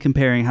 Basically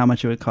comparing how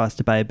much it would cost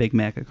to buy a Big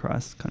Mac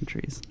across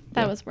countries.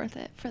 That was worth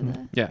it for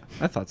the. Yeah,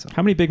 I thought so.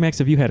 How many Big Macs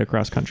have you had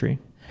across country?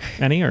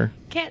 Any or?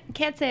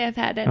 Can't say I've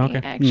had any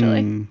Okay.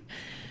 actually.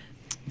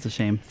 It's a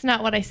shame. It's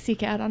not what I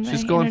seek out on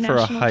She's my going for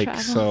a international hike,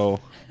 travels. so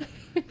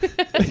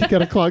You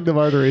gotta clog the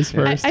arteries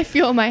first. I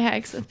fuel my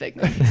hikes with Big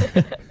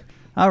Macs.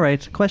 All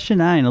right. Question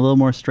 9, a little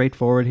more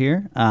straightforward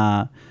here.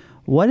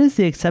 What is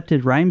the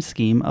accepted rhyme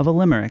scheme of a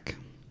limerick?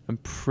 I'm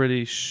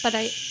pretty But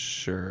I-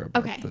 sure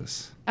about Okay.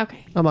 this.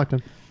 Okay. I'm locked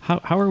in.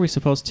 How are we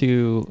supposed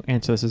to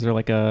answer this? Is there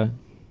like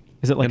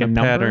is it like In a a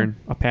number? pattern.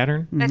 A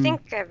pattern? I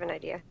think I have an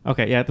idea.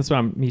 Okay, yeah, that's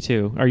what me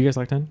too. Are you guys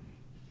locked in?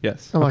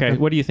 Yes. I'm locked Okay, in.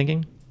 what are you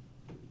thinking?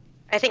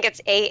 I think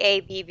it's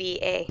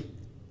AABBA.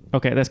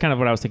 Okay, that's kind of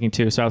what I was thinking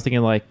too. So I was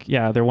thinking like,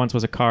 yeah, there once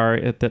was a car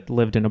that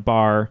lived in a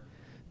bar.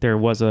 There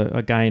was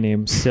a guy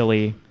named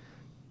Silly.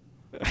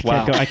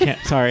 I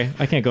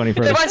can't go any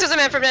further. There once was a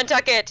man from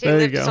Nantucket who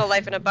lived his whole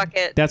life in a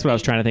bucket. That's what I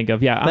was trying to think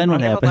of. Yeah. Then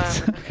what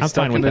happens? I'm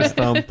fine with his that.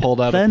 thumb,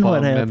 pulled out Then a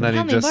what plum, and happens? then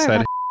Tell he me just more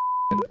said,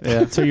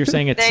 Yeah. So you're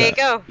saying it's There you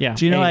go. Yeah.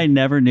 Do you know I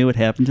never knew what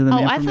happened to the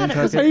man I from thought it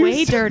was Nantucket?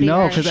 way dirtier.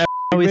 No, because I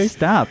always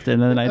stopped,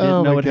 and then I didn't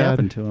know my what God.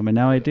 happened to him, and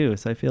now I do,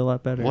 so I feel a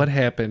lot better. what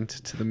happened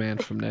to the man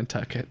from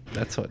Nantucket?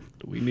 That's what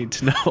we need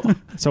to know.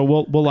 So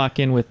we'll lock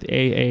in with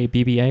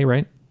AABBA,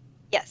 right?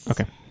 Yes.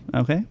 Okay.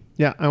 Okay.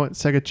 Yeah, I went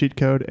Sega cheat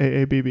code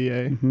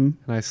AABBA. Mm-hmm. And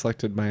I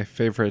selected my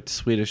favorite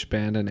Swedish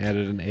band and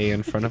added an A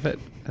in front of it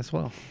as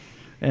well.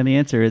 And the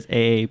answer is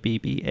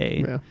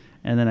AABBA. Yeah.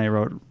 And then I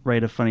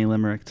write a funny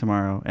limerick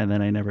tomorrow, and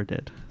then I never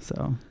did.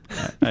 So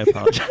I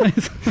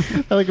apologize.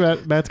 I like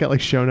Matt's got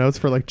like show notes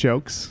for like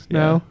jokes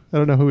now. I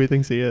don't know who he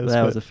thinks he is.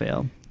 That but was a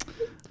fail.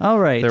 All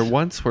right. There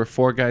once were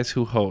 4 guys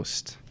who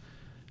host.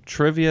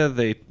 Trivia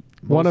they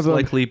One most of them-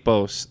 likely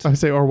boast. I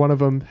say, or one of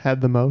them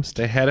had the most.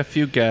 They had a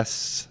few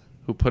guests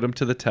who put them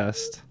to the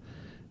test,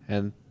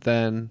 and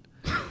then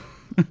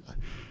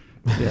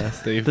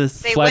Yes. they They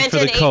fled went for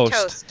and the ate coast.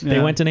 toast. They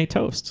went and ate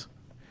toast.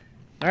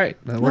 All right,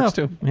 that works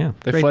Oh, too. Yeah.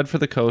 They Great. fled for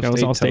the coast. That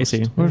was ate all toast.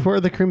 Stacy. What are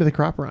the cream of the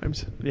crop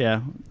rhymes?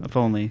 Yeah, if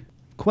only.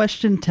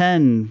 Question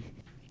 10.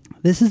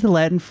 This is the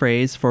Latin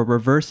phrase for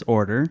reverse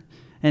order,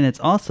 and it's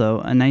also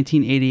a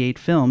 1988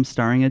 film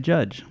starring a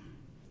judge.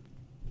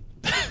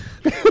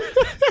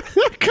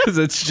 Because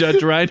it's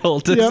Judge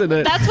Reinhold, isn't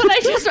it? That's what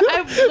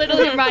I'm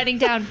literally writing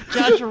down.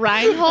 Judge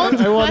Reinhold?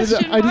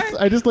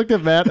 I just looked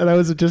at Matt and I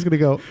was just gonna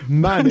go,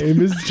 my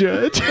name is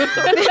Judge.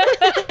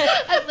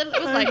 I literally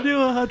was like, knew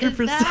 100%.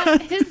 Is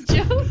that his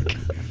joke?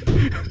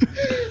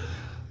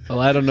 Well,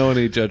 I don't know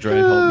any Judge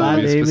Reinhold My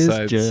movies name is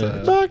besides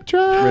Judge. Mock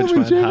trial with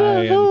Ridgemont Judge High and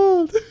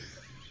Reinhold.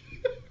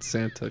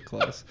 Santa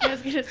Claus. I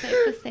was going to say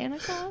the Santa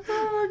Claus.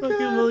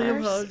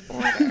 William First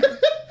Hug. order.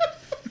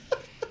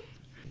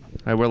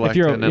 I were locked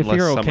you're- in if unless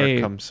you're Summer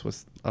okay- comes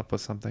up with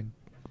something.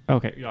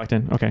 Okay, you're locked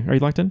in. Okay, are you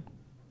locked in?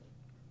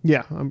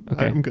 Yeah,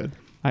 Okay. I'm good.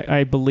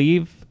 I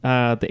believe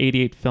the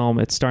 88 film,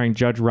 it's starring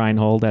Judge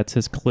Reinhold. That's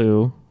his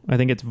clue. I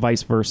think it's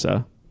vice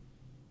versa.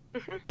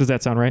 Does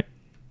that sound right?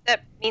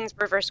 That means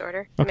reverse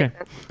order. That Okay. makes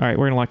sense. All right,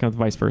 we're going to lock in with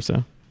vice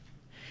versa.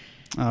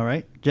 All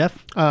right.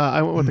 Jeff?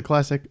 I went with the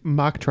classic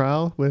mock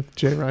trial with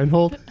Jay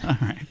Reinhold. All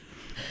right.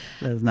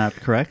 That is not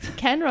correct.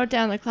 Ken wrote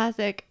down the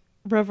classic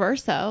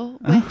Reverso,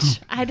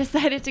 which I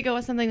decided to go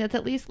with something that's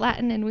at least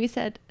Latin, and we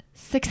said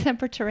Sic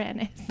Semper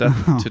Tyrannis.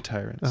 Death to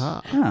tyrants.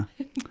 Ah.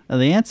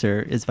 The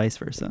answer is vice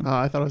versa.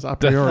 I thought it was a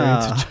priori.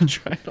 Ah.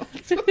 Judge Reinhold.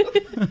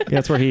 Yeah,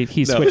 that's where he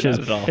No, switches.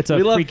 not at all. It's a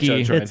We love freaky,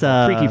 Judge Reinhold. It's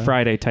a Freaky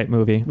Friday type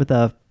movie. with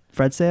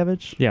Fred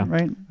Savage. Yeah.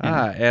 Right.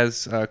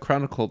 As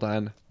chronicled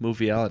on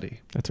Movieality,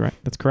 That's right.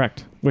 That's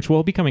correct. Which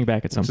will be coming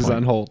back at some which is point.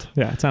 on hold.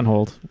 Yeah, it's on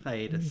hold.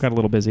 Hiatus. Got a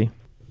little busy.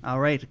 All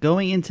right.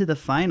 Going into the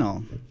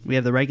final, we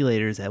have the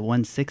regulators at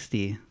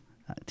 160,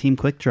 Team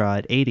Quick Draw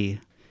at 80,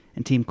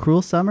 and Team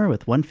Cruel Summer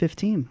with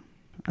 115.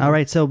 All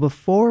right. So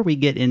before we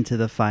get into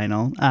the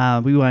final,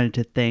 we wanted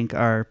to thank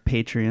our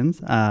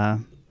Patreons,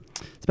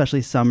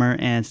 especially Summer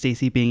and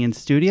Stacy being in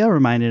studio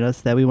reminded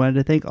us that we wanted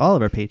to thank all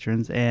of our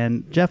patrons.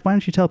 And Jeff, why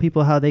don't you tell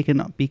people how they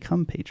can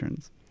become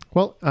patrons?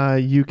 Well,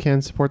 you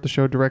can support the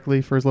show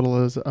directly for as little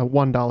as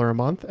 $1 a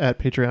month at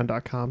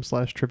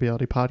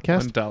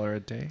patreon.com/trivialitypodcast. $1 a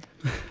day.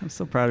 I'm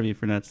so proud of you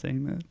for not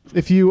saying that.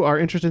 If you are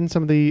interested in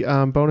some of the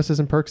bonuses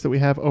and perks that we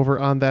have over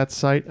on that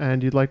site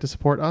and you'd like to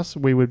support us,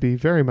 we would be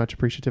very much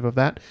appreciative of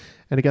that.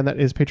 And again, that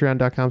is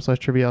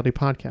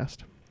patreon.com/trivialitypodcast.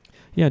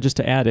 Yeah, just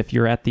to add, if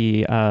you're at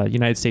the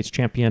United States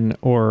champion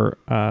or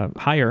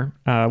higher,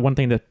 one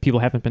thing that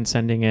people haven't been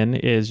sending in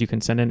is you can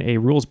send in a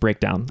rules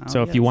breakdown.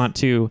 So if you want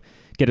to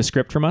get a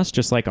script from us,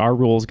 just like our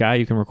rules guy,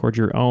 you can record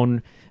your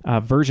own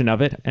version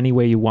of it any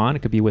way you want. It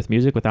could be with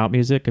music, without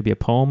music. It could be a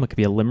poem. It could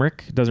be a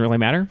limerick. It doesn't really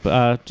matter.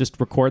 Just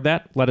record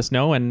that. Let us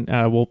know, and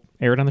we'll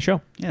air it on the show.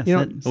 Yeah, You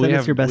send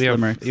us your best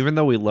limericks. Even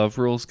though we love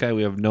Rules Guy,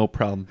 we have no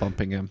problem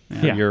bumping him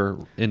for Yeah. your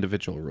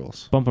individual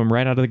rules. Bump them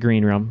right out of the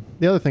green room.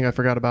 The other thing I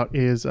forgot about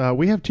is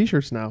we have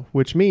t-shirts now,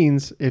 which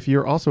means if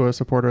you're also a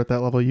supporter at that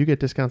level, you get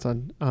discounts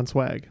on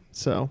swag.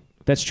 So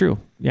That's true.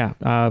 Yeah.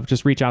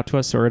 Just reach out to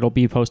us, or it'll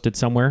be posted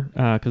somewhere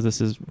because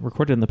this is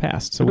recorded in the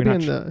past. So it'll we're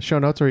be not in the show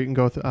notes, or you can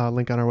go with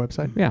link on our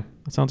website. Yeah,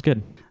 that sounds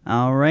good.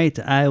 All right.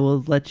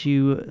 I'll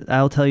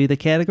tell you the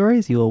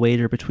categories. You will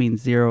wager between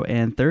 0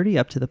 and 30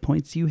 up to the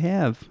points you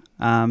have.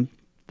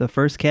 The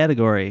first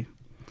category,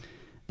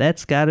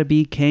 that's gotta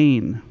be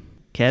Kane.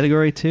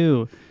 Category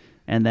 2,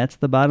 and that's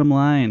the bottom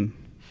line.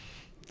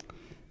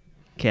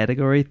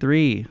 Category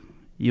 3,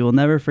 you will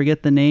never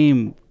forget the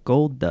name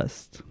Gold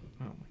Dust.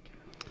 Oh my God.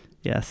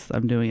 Yes,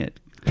 I'm doing it.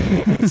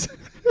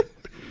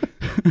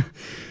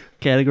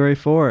 Category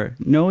 4,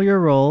 know your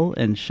role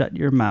and shut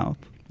your mouth.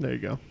 There you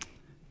go.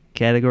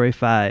 Category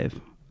 5,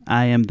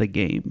 I am the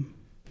game.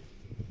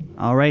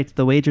 All right,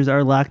 the wagers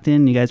are locked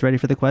in. You guys ready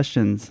for the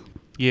questions?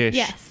 Yes.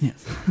 Yes.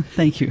 Yes.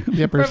 Thank you.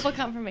 Verbal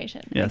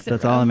confirmation. Yes, Exit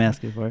that's row. all I'm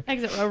asking for.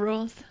 Exit row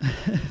rules.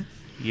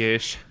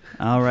 Yes.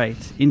 All right.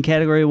 In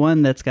category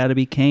 1, that's got to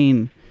be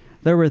Kane.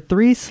 There were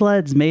 3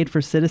 sleds made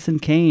for Citizen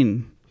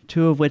Kane,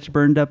 2 of which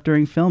burned up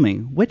during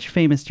filming. Which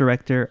famous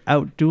director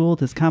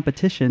outdueled his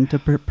competition to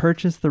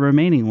purchase the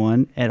remaining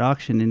one at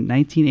auction in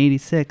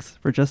 1986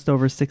 for just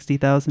over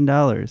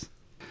 $60,000?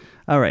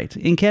 All right.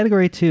 In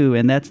category 2,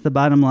 and that's the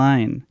bottom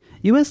line,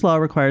 U.S. law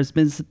requires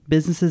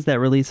businesses that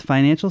release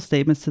financial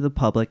statements to the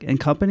public and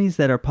companies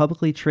that are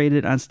publicly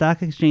traded on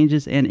stock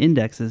exchanges and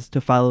indexes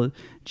to follow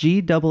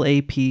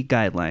GAAP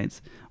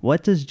guidelines.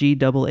 What does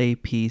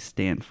GAAP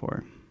stand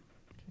for?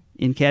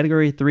 In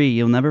category 3,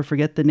 you'll never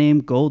forget the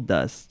name gold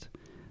dust.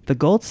 The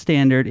gold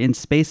standard in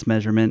space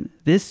measurement,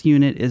 this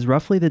unit is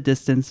roughly the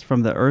distance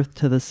from the Earth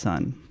to the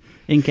Sun.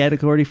 In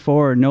category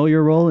 4, know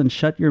your role and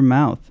shut your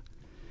mouth.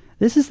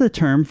 This is the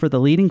term for the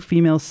leading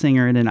female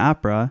singer in an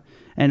opera,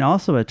 and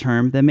also a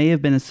term that may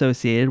have been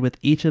associated with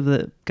each of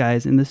the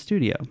guys in the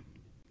studio.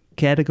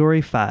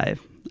 Category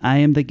 5, I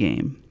am the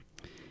game.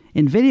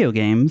 In video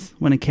games,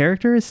 when a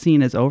character is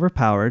seen as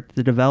overpowered,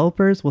 the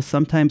developers will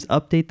sometimes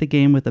update the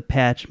game with a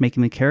patch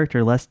making the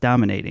character less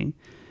dominating.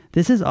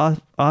 This is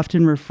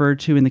often referred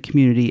to in the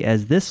community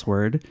as this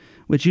word,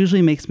 which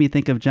usually makes me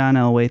think of John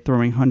Elway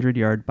throwing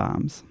 100-yard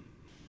bombs.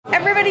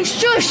 Everybody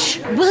shush!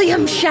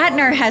 William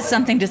Shatner has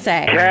something to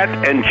say.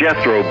 Cat and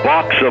Jethro,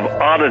 box of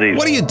oddities.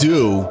 What do you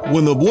do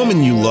when the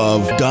woman you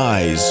love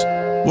dies?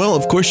 Well,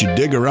 of course you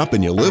dig her up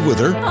and you live with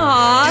her.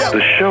 Aww.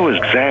 The show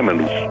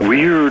examines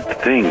weird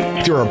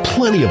things. There are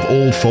plenty of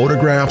old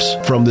photographs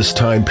from this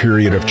time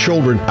period of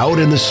children out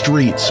in the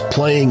streets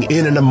playing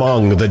in and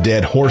among the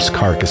dead horse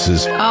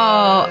carcasses.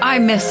 Oh, I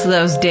miss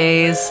those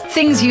days.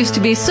 Things used to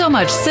be so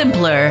much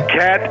simpler.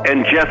 Cat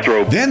and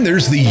Jethro. Then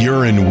there's the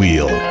urine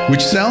wheel,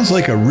 which sounds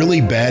like a really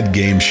bad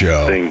game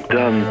show. They've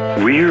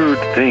done weird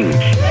things.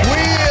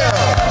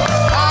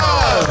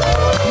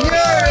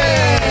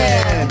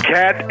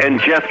 Cat and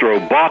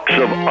Jethro, box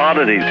of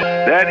oddities.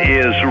 That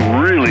is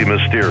really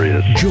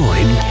mysterious.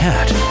 Join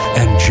Cat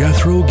and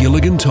Jethro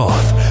Gilligan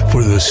Toth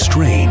for the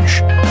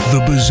strange,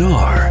 the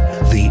bizarre,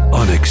 the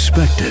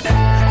unexpected,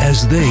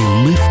 as they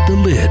lift the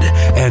lid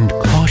and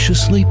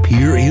cautiously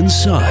peer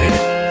inside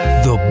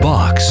the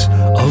Box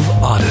of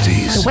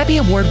Oddities. The Webby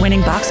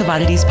Award-winning Box of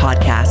Oddities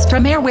podcast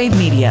from Airwave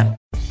Media.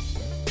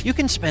 You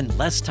can spend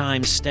less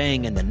time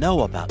staying in the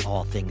know about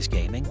all things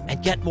gaming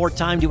and get more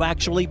time to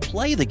actually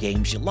play the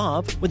games you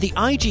love with the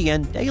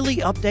IGN Daily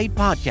Update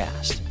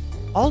podcast.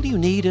 All you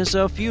need is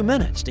a few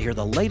minutes to hear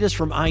the latest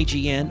from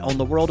IGN on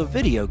the world of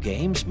video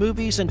games,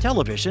 movies, and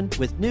television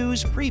with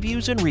news,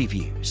 previews, and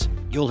reviews.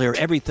 You'll hear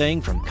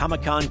everything from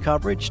Comic-Con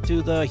coverage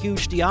to the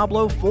huge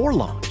Diablo 4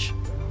 launch.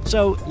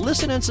 So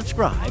listen and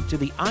subscribe to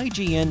the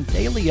IGN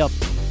Daily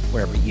Update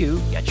wherever you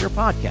get your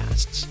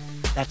podcasts.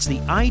 That's the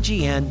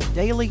IGN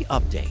Daily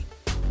Update,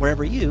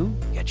 wherever you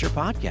get your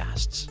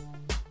podcasts.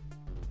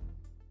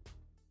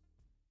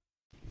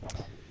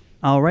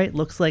 All right,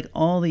 looks like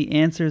all the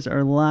answers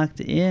are locked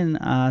in,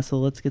 so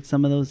let's get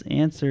some of those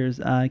answers.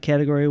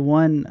 Category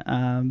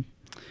 1,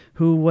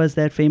 who was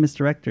that famous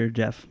director,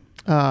 Jeff?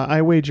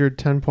 I wagered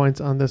 10 points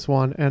on this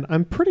one, and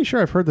I'm pretty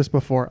sure I've heard this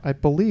before. I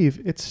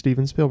believe it's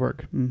Steven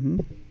Spielberg.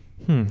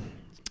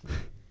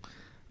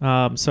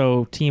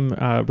 So team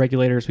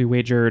regulators, we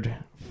wagered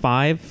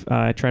 5.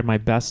 I tried my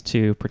best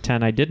to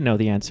pretend I didn't know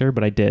the answer,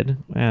 but I did.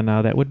 And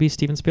that would be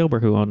Steven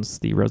Spielberg, who owns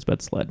the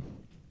Rosebud Sled.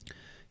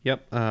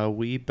 Yep,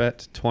 we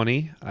bet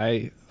 20.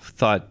 I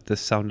thought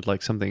this sounded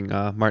like something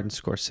Martin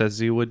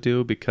Scorsese would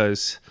do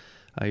because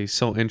he's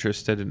so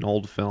interested in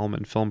old film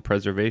and film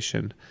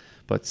preservation.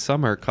 But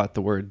Summer caught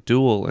the word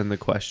duel in the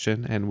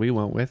question, and we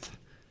went with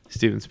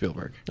Steven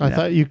Spielberg. I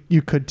thought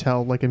you could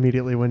tell like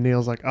immediately when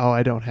Neil's like, oh,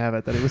 I don't have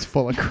it, that he was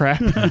full of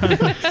crap.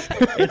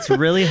 It's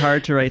really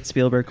hard to write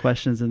Spielberg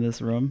questions in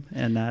this room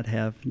and not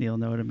have Neil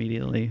know it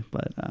immediately.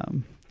 But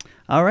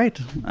all right.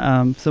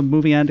 So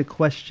moving on to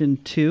question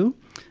 2,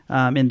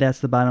 and that's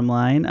the bottom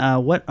line.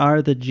 What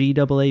are the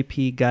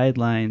GAAP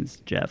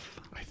guidelines, Jeff?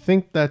 I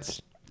think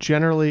that's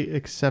generally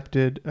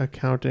accepted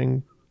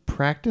accounting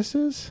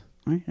practices.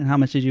 All right. And how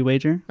much did you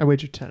wager? I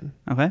wagered 10.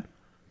 Okay.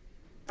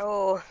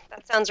 Oh,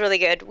 that sounds really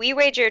good. We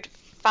wagered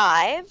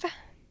 5,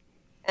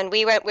 and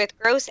we went with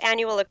gross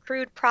annual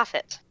accrued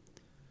profit.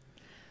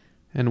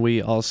 And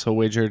we also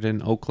wagered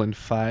in Oakland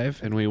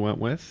 5, and we went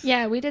with...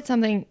 Yeah, we did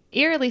something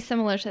eerily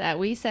similar to that.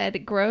 We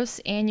said gross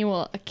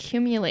annual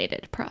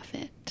accumulated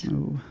profit.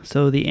 Ooh.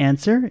 So the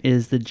answer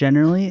is the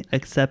generally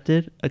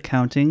accepted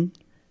accounting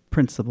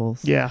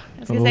principles. Yeah.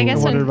 I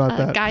guess when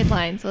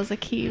guidelines was a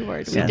key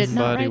word. We did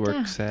not write Somebody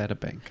works down. at a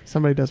bank.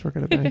 Somebody does work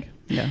at a bank.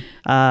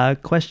 Yeah.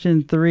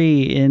 Question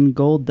 3 in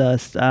gold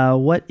dust.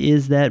 What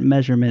is that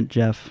measurement,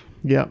 Jeff?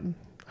 Yep.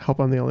 I hope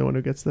I'm the only one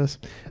who gets this.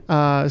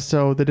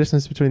 So the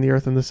distance between the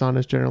Earth and the Sun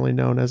is generally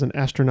known as an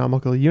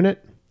astronomical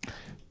unit.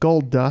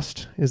 Gold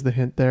dust is the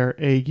hint there.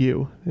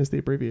 AU is the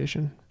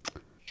abbreviation.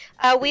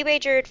 We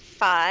wagered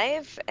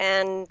 5,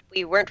 and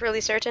we weren't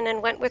really certain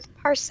and went with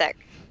parsec.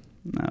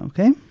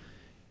 Okay.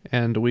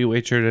 And we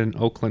wagered in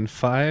Oakland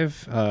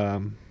 5.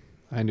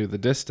 I knew the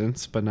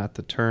distance, but not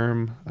the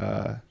term.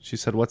 She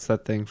said, what's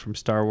that thing from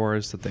Star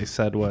Wars that they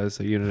said was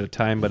a unit of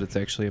time, but it's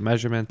actually a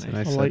measurement? And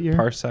I said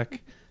parsec.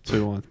 So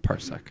we went with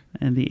parsec.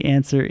 And the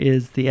answer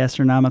is the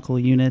astronomical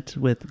unit,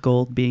 with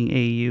gold being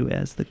AU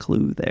as the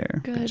clue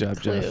there. Good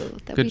job,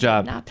 Jeff. Good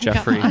job,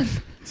 Jeffrey.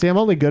 See, I'm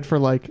only good for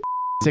like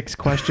 6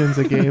 questions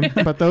a game,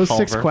 but those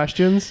 6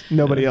 questions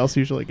nobody else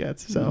usually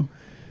gets. So,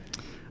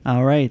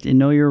 all right, and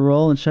know your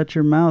role and shut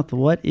your mouth.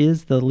 What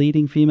is the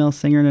leading female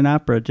singer in an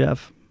opera,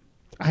 Jeff?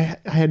 I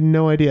had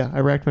no idea.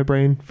 I racked my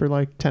brain for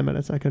like 10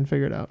 minutes. I couldn't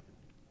figure it out.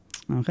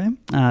 Okay.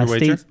 I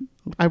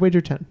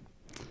wagered 10.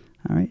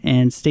 All right.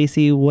 And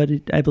Stacy,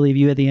 I believe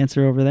you had the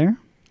answer over there.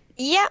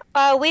 Yeah,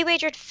 we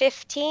wagered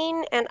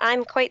 15, and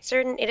I'm quite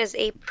certain it is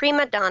a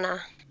prima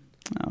donna.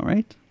 All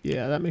right.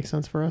 Yeah, that makes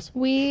sense for us.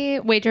 We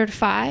wagered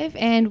 5,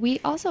 and we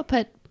also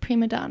put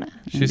prima donna.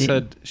 She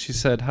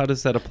said, how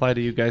does that apply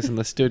to you guys in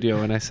the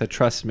studio? And I said,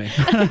 trust me.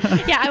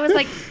 Yeah, I was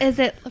like, is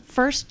it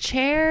first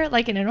chair,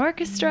 like in an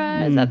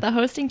orchestra? Is that the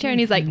hosting chair? And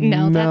he's like,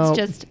 no.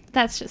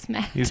 that's just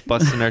Matt. He's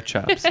busting our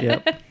chops.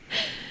 Yep.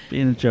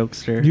 Being a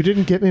jokester. You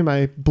didn't get me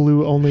my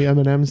blue only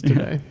M&Ms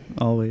today.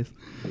 Always.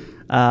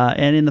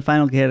 And in the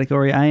final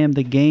category, I am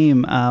the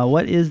game.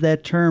 What is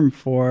that term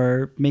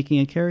for making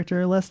a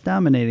character less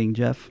dominating,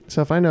 Jeff?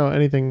 So if I know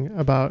anything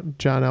about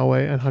John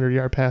Elway and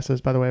 100-yard passes,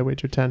 by the way, I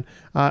wagered 10.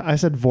 I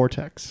said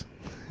vortex.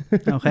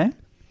 Okay.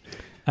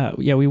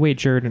 Yeah, we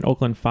wagered in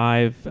Oakland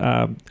 5.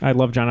 I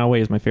love John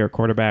Elway as my favorite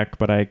quarterback,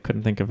 but I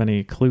couldn't think of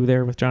any clue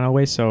there with John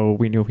Elway, so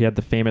we knew he had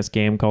the famous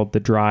game called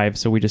The Drive,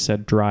 so we just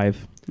said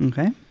Drive.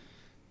 Okay.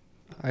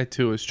 I,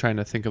 too, was trying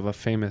to think of a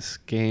famous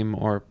game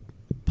or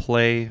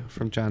play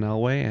from John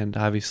Elway, and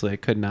obviously I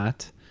could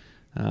not.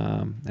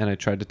 And I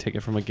tried to take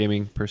it from a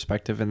gaming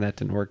perspective, and that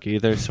didn't work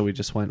either, so we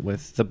just went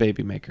with The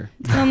Baby Maker.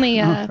 The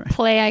only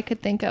play I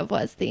could think of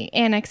was the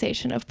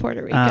annexation of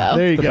Puerto Rico.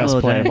 There you go. The best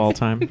play of all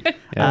time.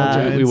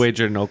 Yeah, we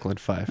wagered in Oakland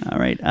 5. All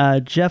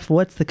right. Jeff,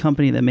 what's the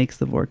company that makes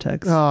the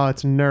Vortex? Oh,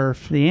 it's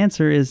Nerf. The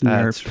answer is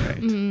Nerf. That's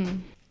right.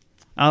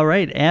 All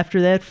right.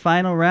 After that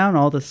final round,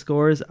 all the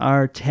scores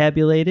are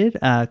tabulated.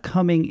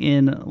 Coming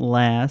in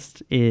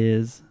last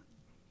is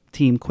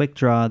Team Quick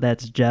Draw.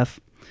 That's Jeff.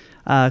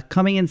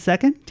 Coming in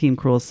second, Team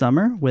Cruel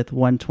Summer with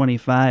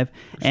 125.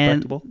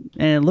 Respectable.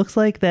 And it looks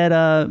like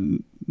that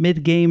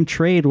mid-game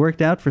trade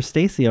worked out for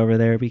Stacy over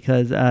there,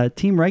 because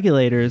Team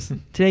Regulators,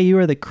 today you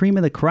are the cream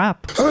of the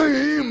crop. I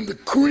am the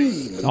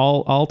cream.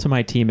 All to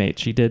my teammate.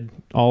 She did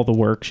all the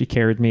work. She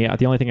carried me.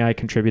 The only thing I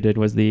contributed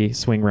was the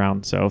swing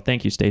round. So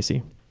thank you,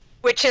 Stacy.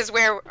 Which is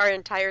where our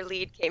entire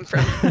lead came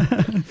from.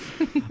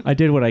 I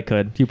did what I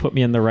could. You put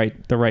me in the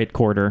right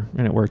quarter,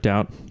 and it worked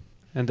out.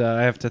 And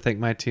I have to thank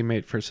my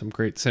teammate for some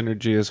great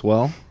synergy as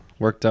well.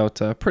 Worked out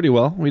pretty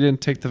well. We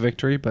didn't take the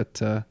victory, but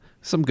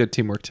some good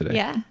teamwork today.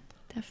 Yeah,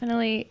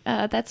 definitely.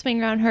 That swing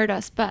round hurt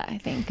us, but I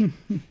think...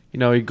 You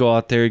know, you go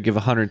out there, you give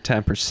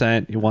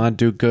 110%. You want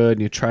to do good,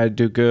 and you try to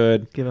do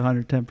good. Give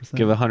 110%.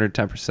 Give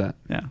 110%.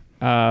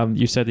 Yeah.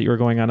 You said that you were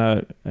going on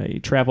a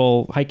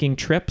travel hiking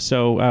trip.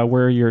 So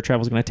where your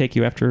travel is going to take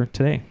you after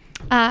today?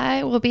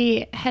 I will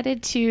be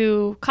headed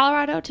to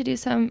Colorado to do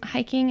some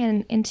hiking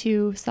and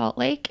into Salt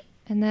Lake,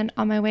 and then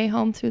on my way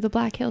home through the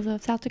Black Hills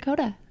of South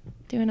Dakota,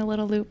 doing a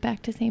little loop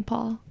back to St.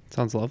 Paul.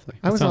 Sounds lovely.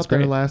 I was out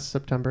there last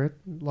September.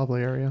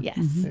 Lovely area. Yes.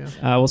 Yeah.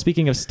 Well,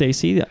 speaking of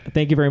Stacy,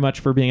 thank you very much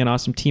for being an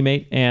awesome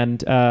teammate.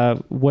 And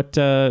what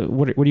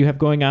do you have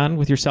going on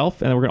with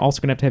yourself? And we're also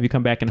going to have you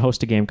come back and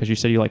host a game, because you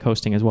said you like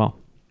hosting as well.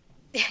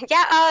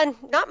 Yeah,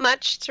 not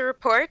much to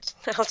report.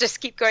 I'll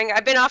just keep going.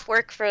 I've been off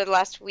work for the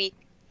last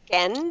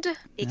weekend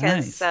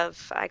because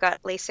I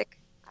got LASIK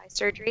eye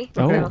surgery.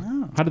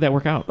 Oh, how did that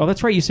work out? Oh,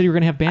 that's right. You said you were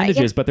going to have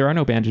bandages, but there are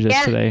no bandages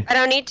today. I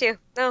don't need to.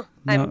 No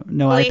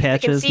eye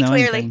patches, I can see no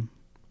clearly. anything.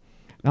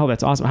 Oh,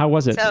 that's awesome. How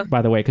was it,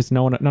 by the way? Because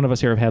none of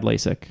us here have had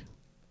LASIK.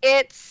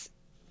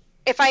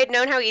 If I had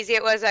known how easy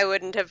it was, I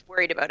wouldn't have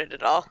worried about it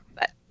at all.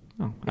 But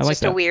it's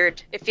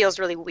just it feels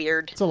really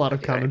weird. It's a lot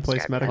of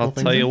commonplace medical things.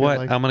 I'll tell you what,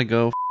 I'm going to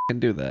go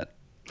do that.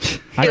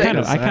 I kind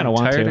of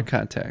want to. Tired of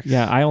contacts.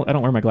 Yeah, I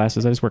don't wear my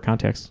glasses. I just wear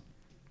contacts.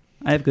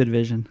 I have good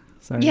vision.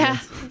 Sorry. Yeah.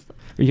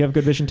 You have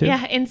good vision too?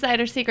 Yeah,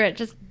 insider secret.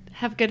 Just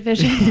have good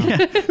vision.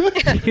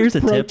 Here's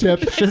a tip.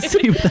 Just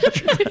see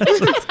without your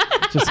glasses.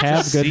 Just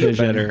have good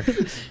vision. Better.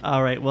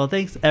 All right. Well,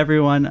 thanks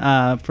everyone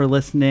for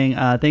listening.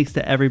 Thanks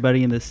to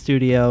everybody in the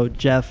studio: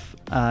 Jeff,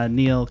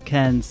 Neil,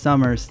 Ken,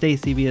 Summer,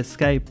 Stacy via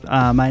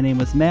Skype. My name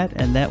was Matt,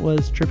 and that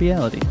was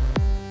Triviality.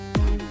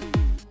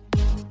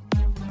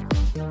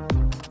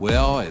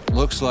 Well, it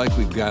looks like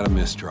we've got a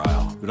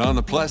mistrial. But on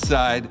the plus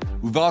side,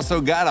 we've also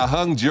got a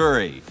hung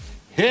jury.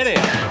 Hit it!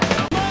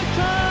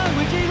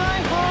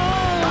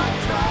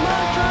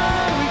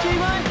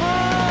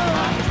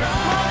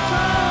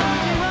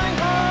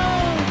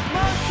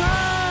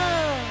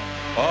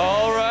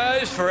 All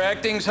rise for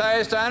acting's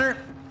highest honor,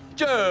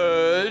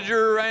 Judge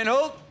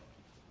Reinhold.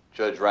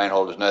 Judge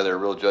Reinhold is neither a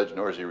real judge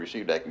nor has he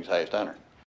received acting's highest honor.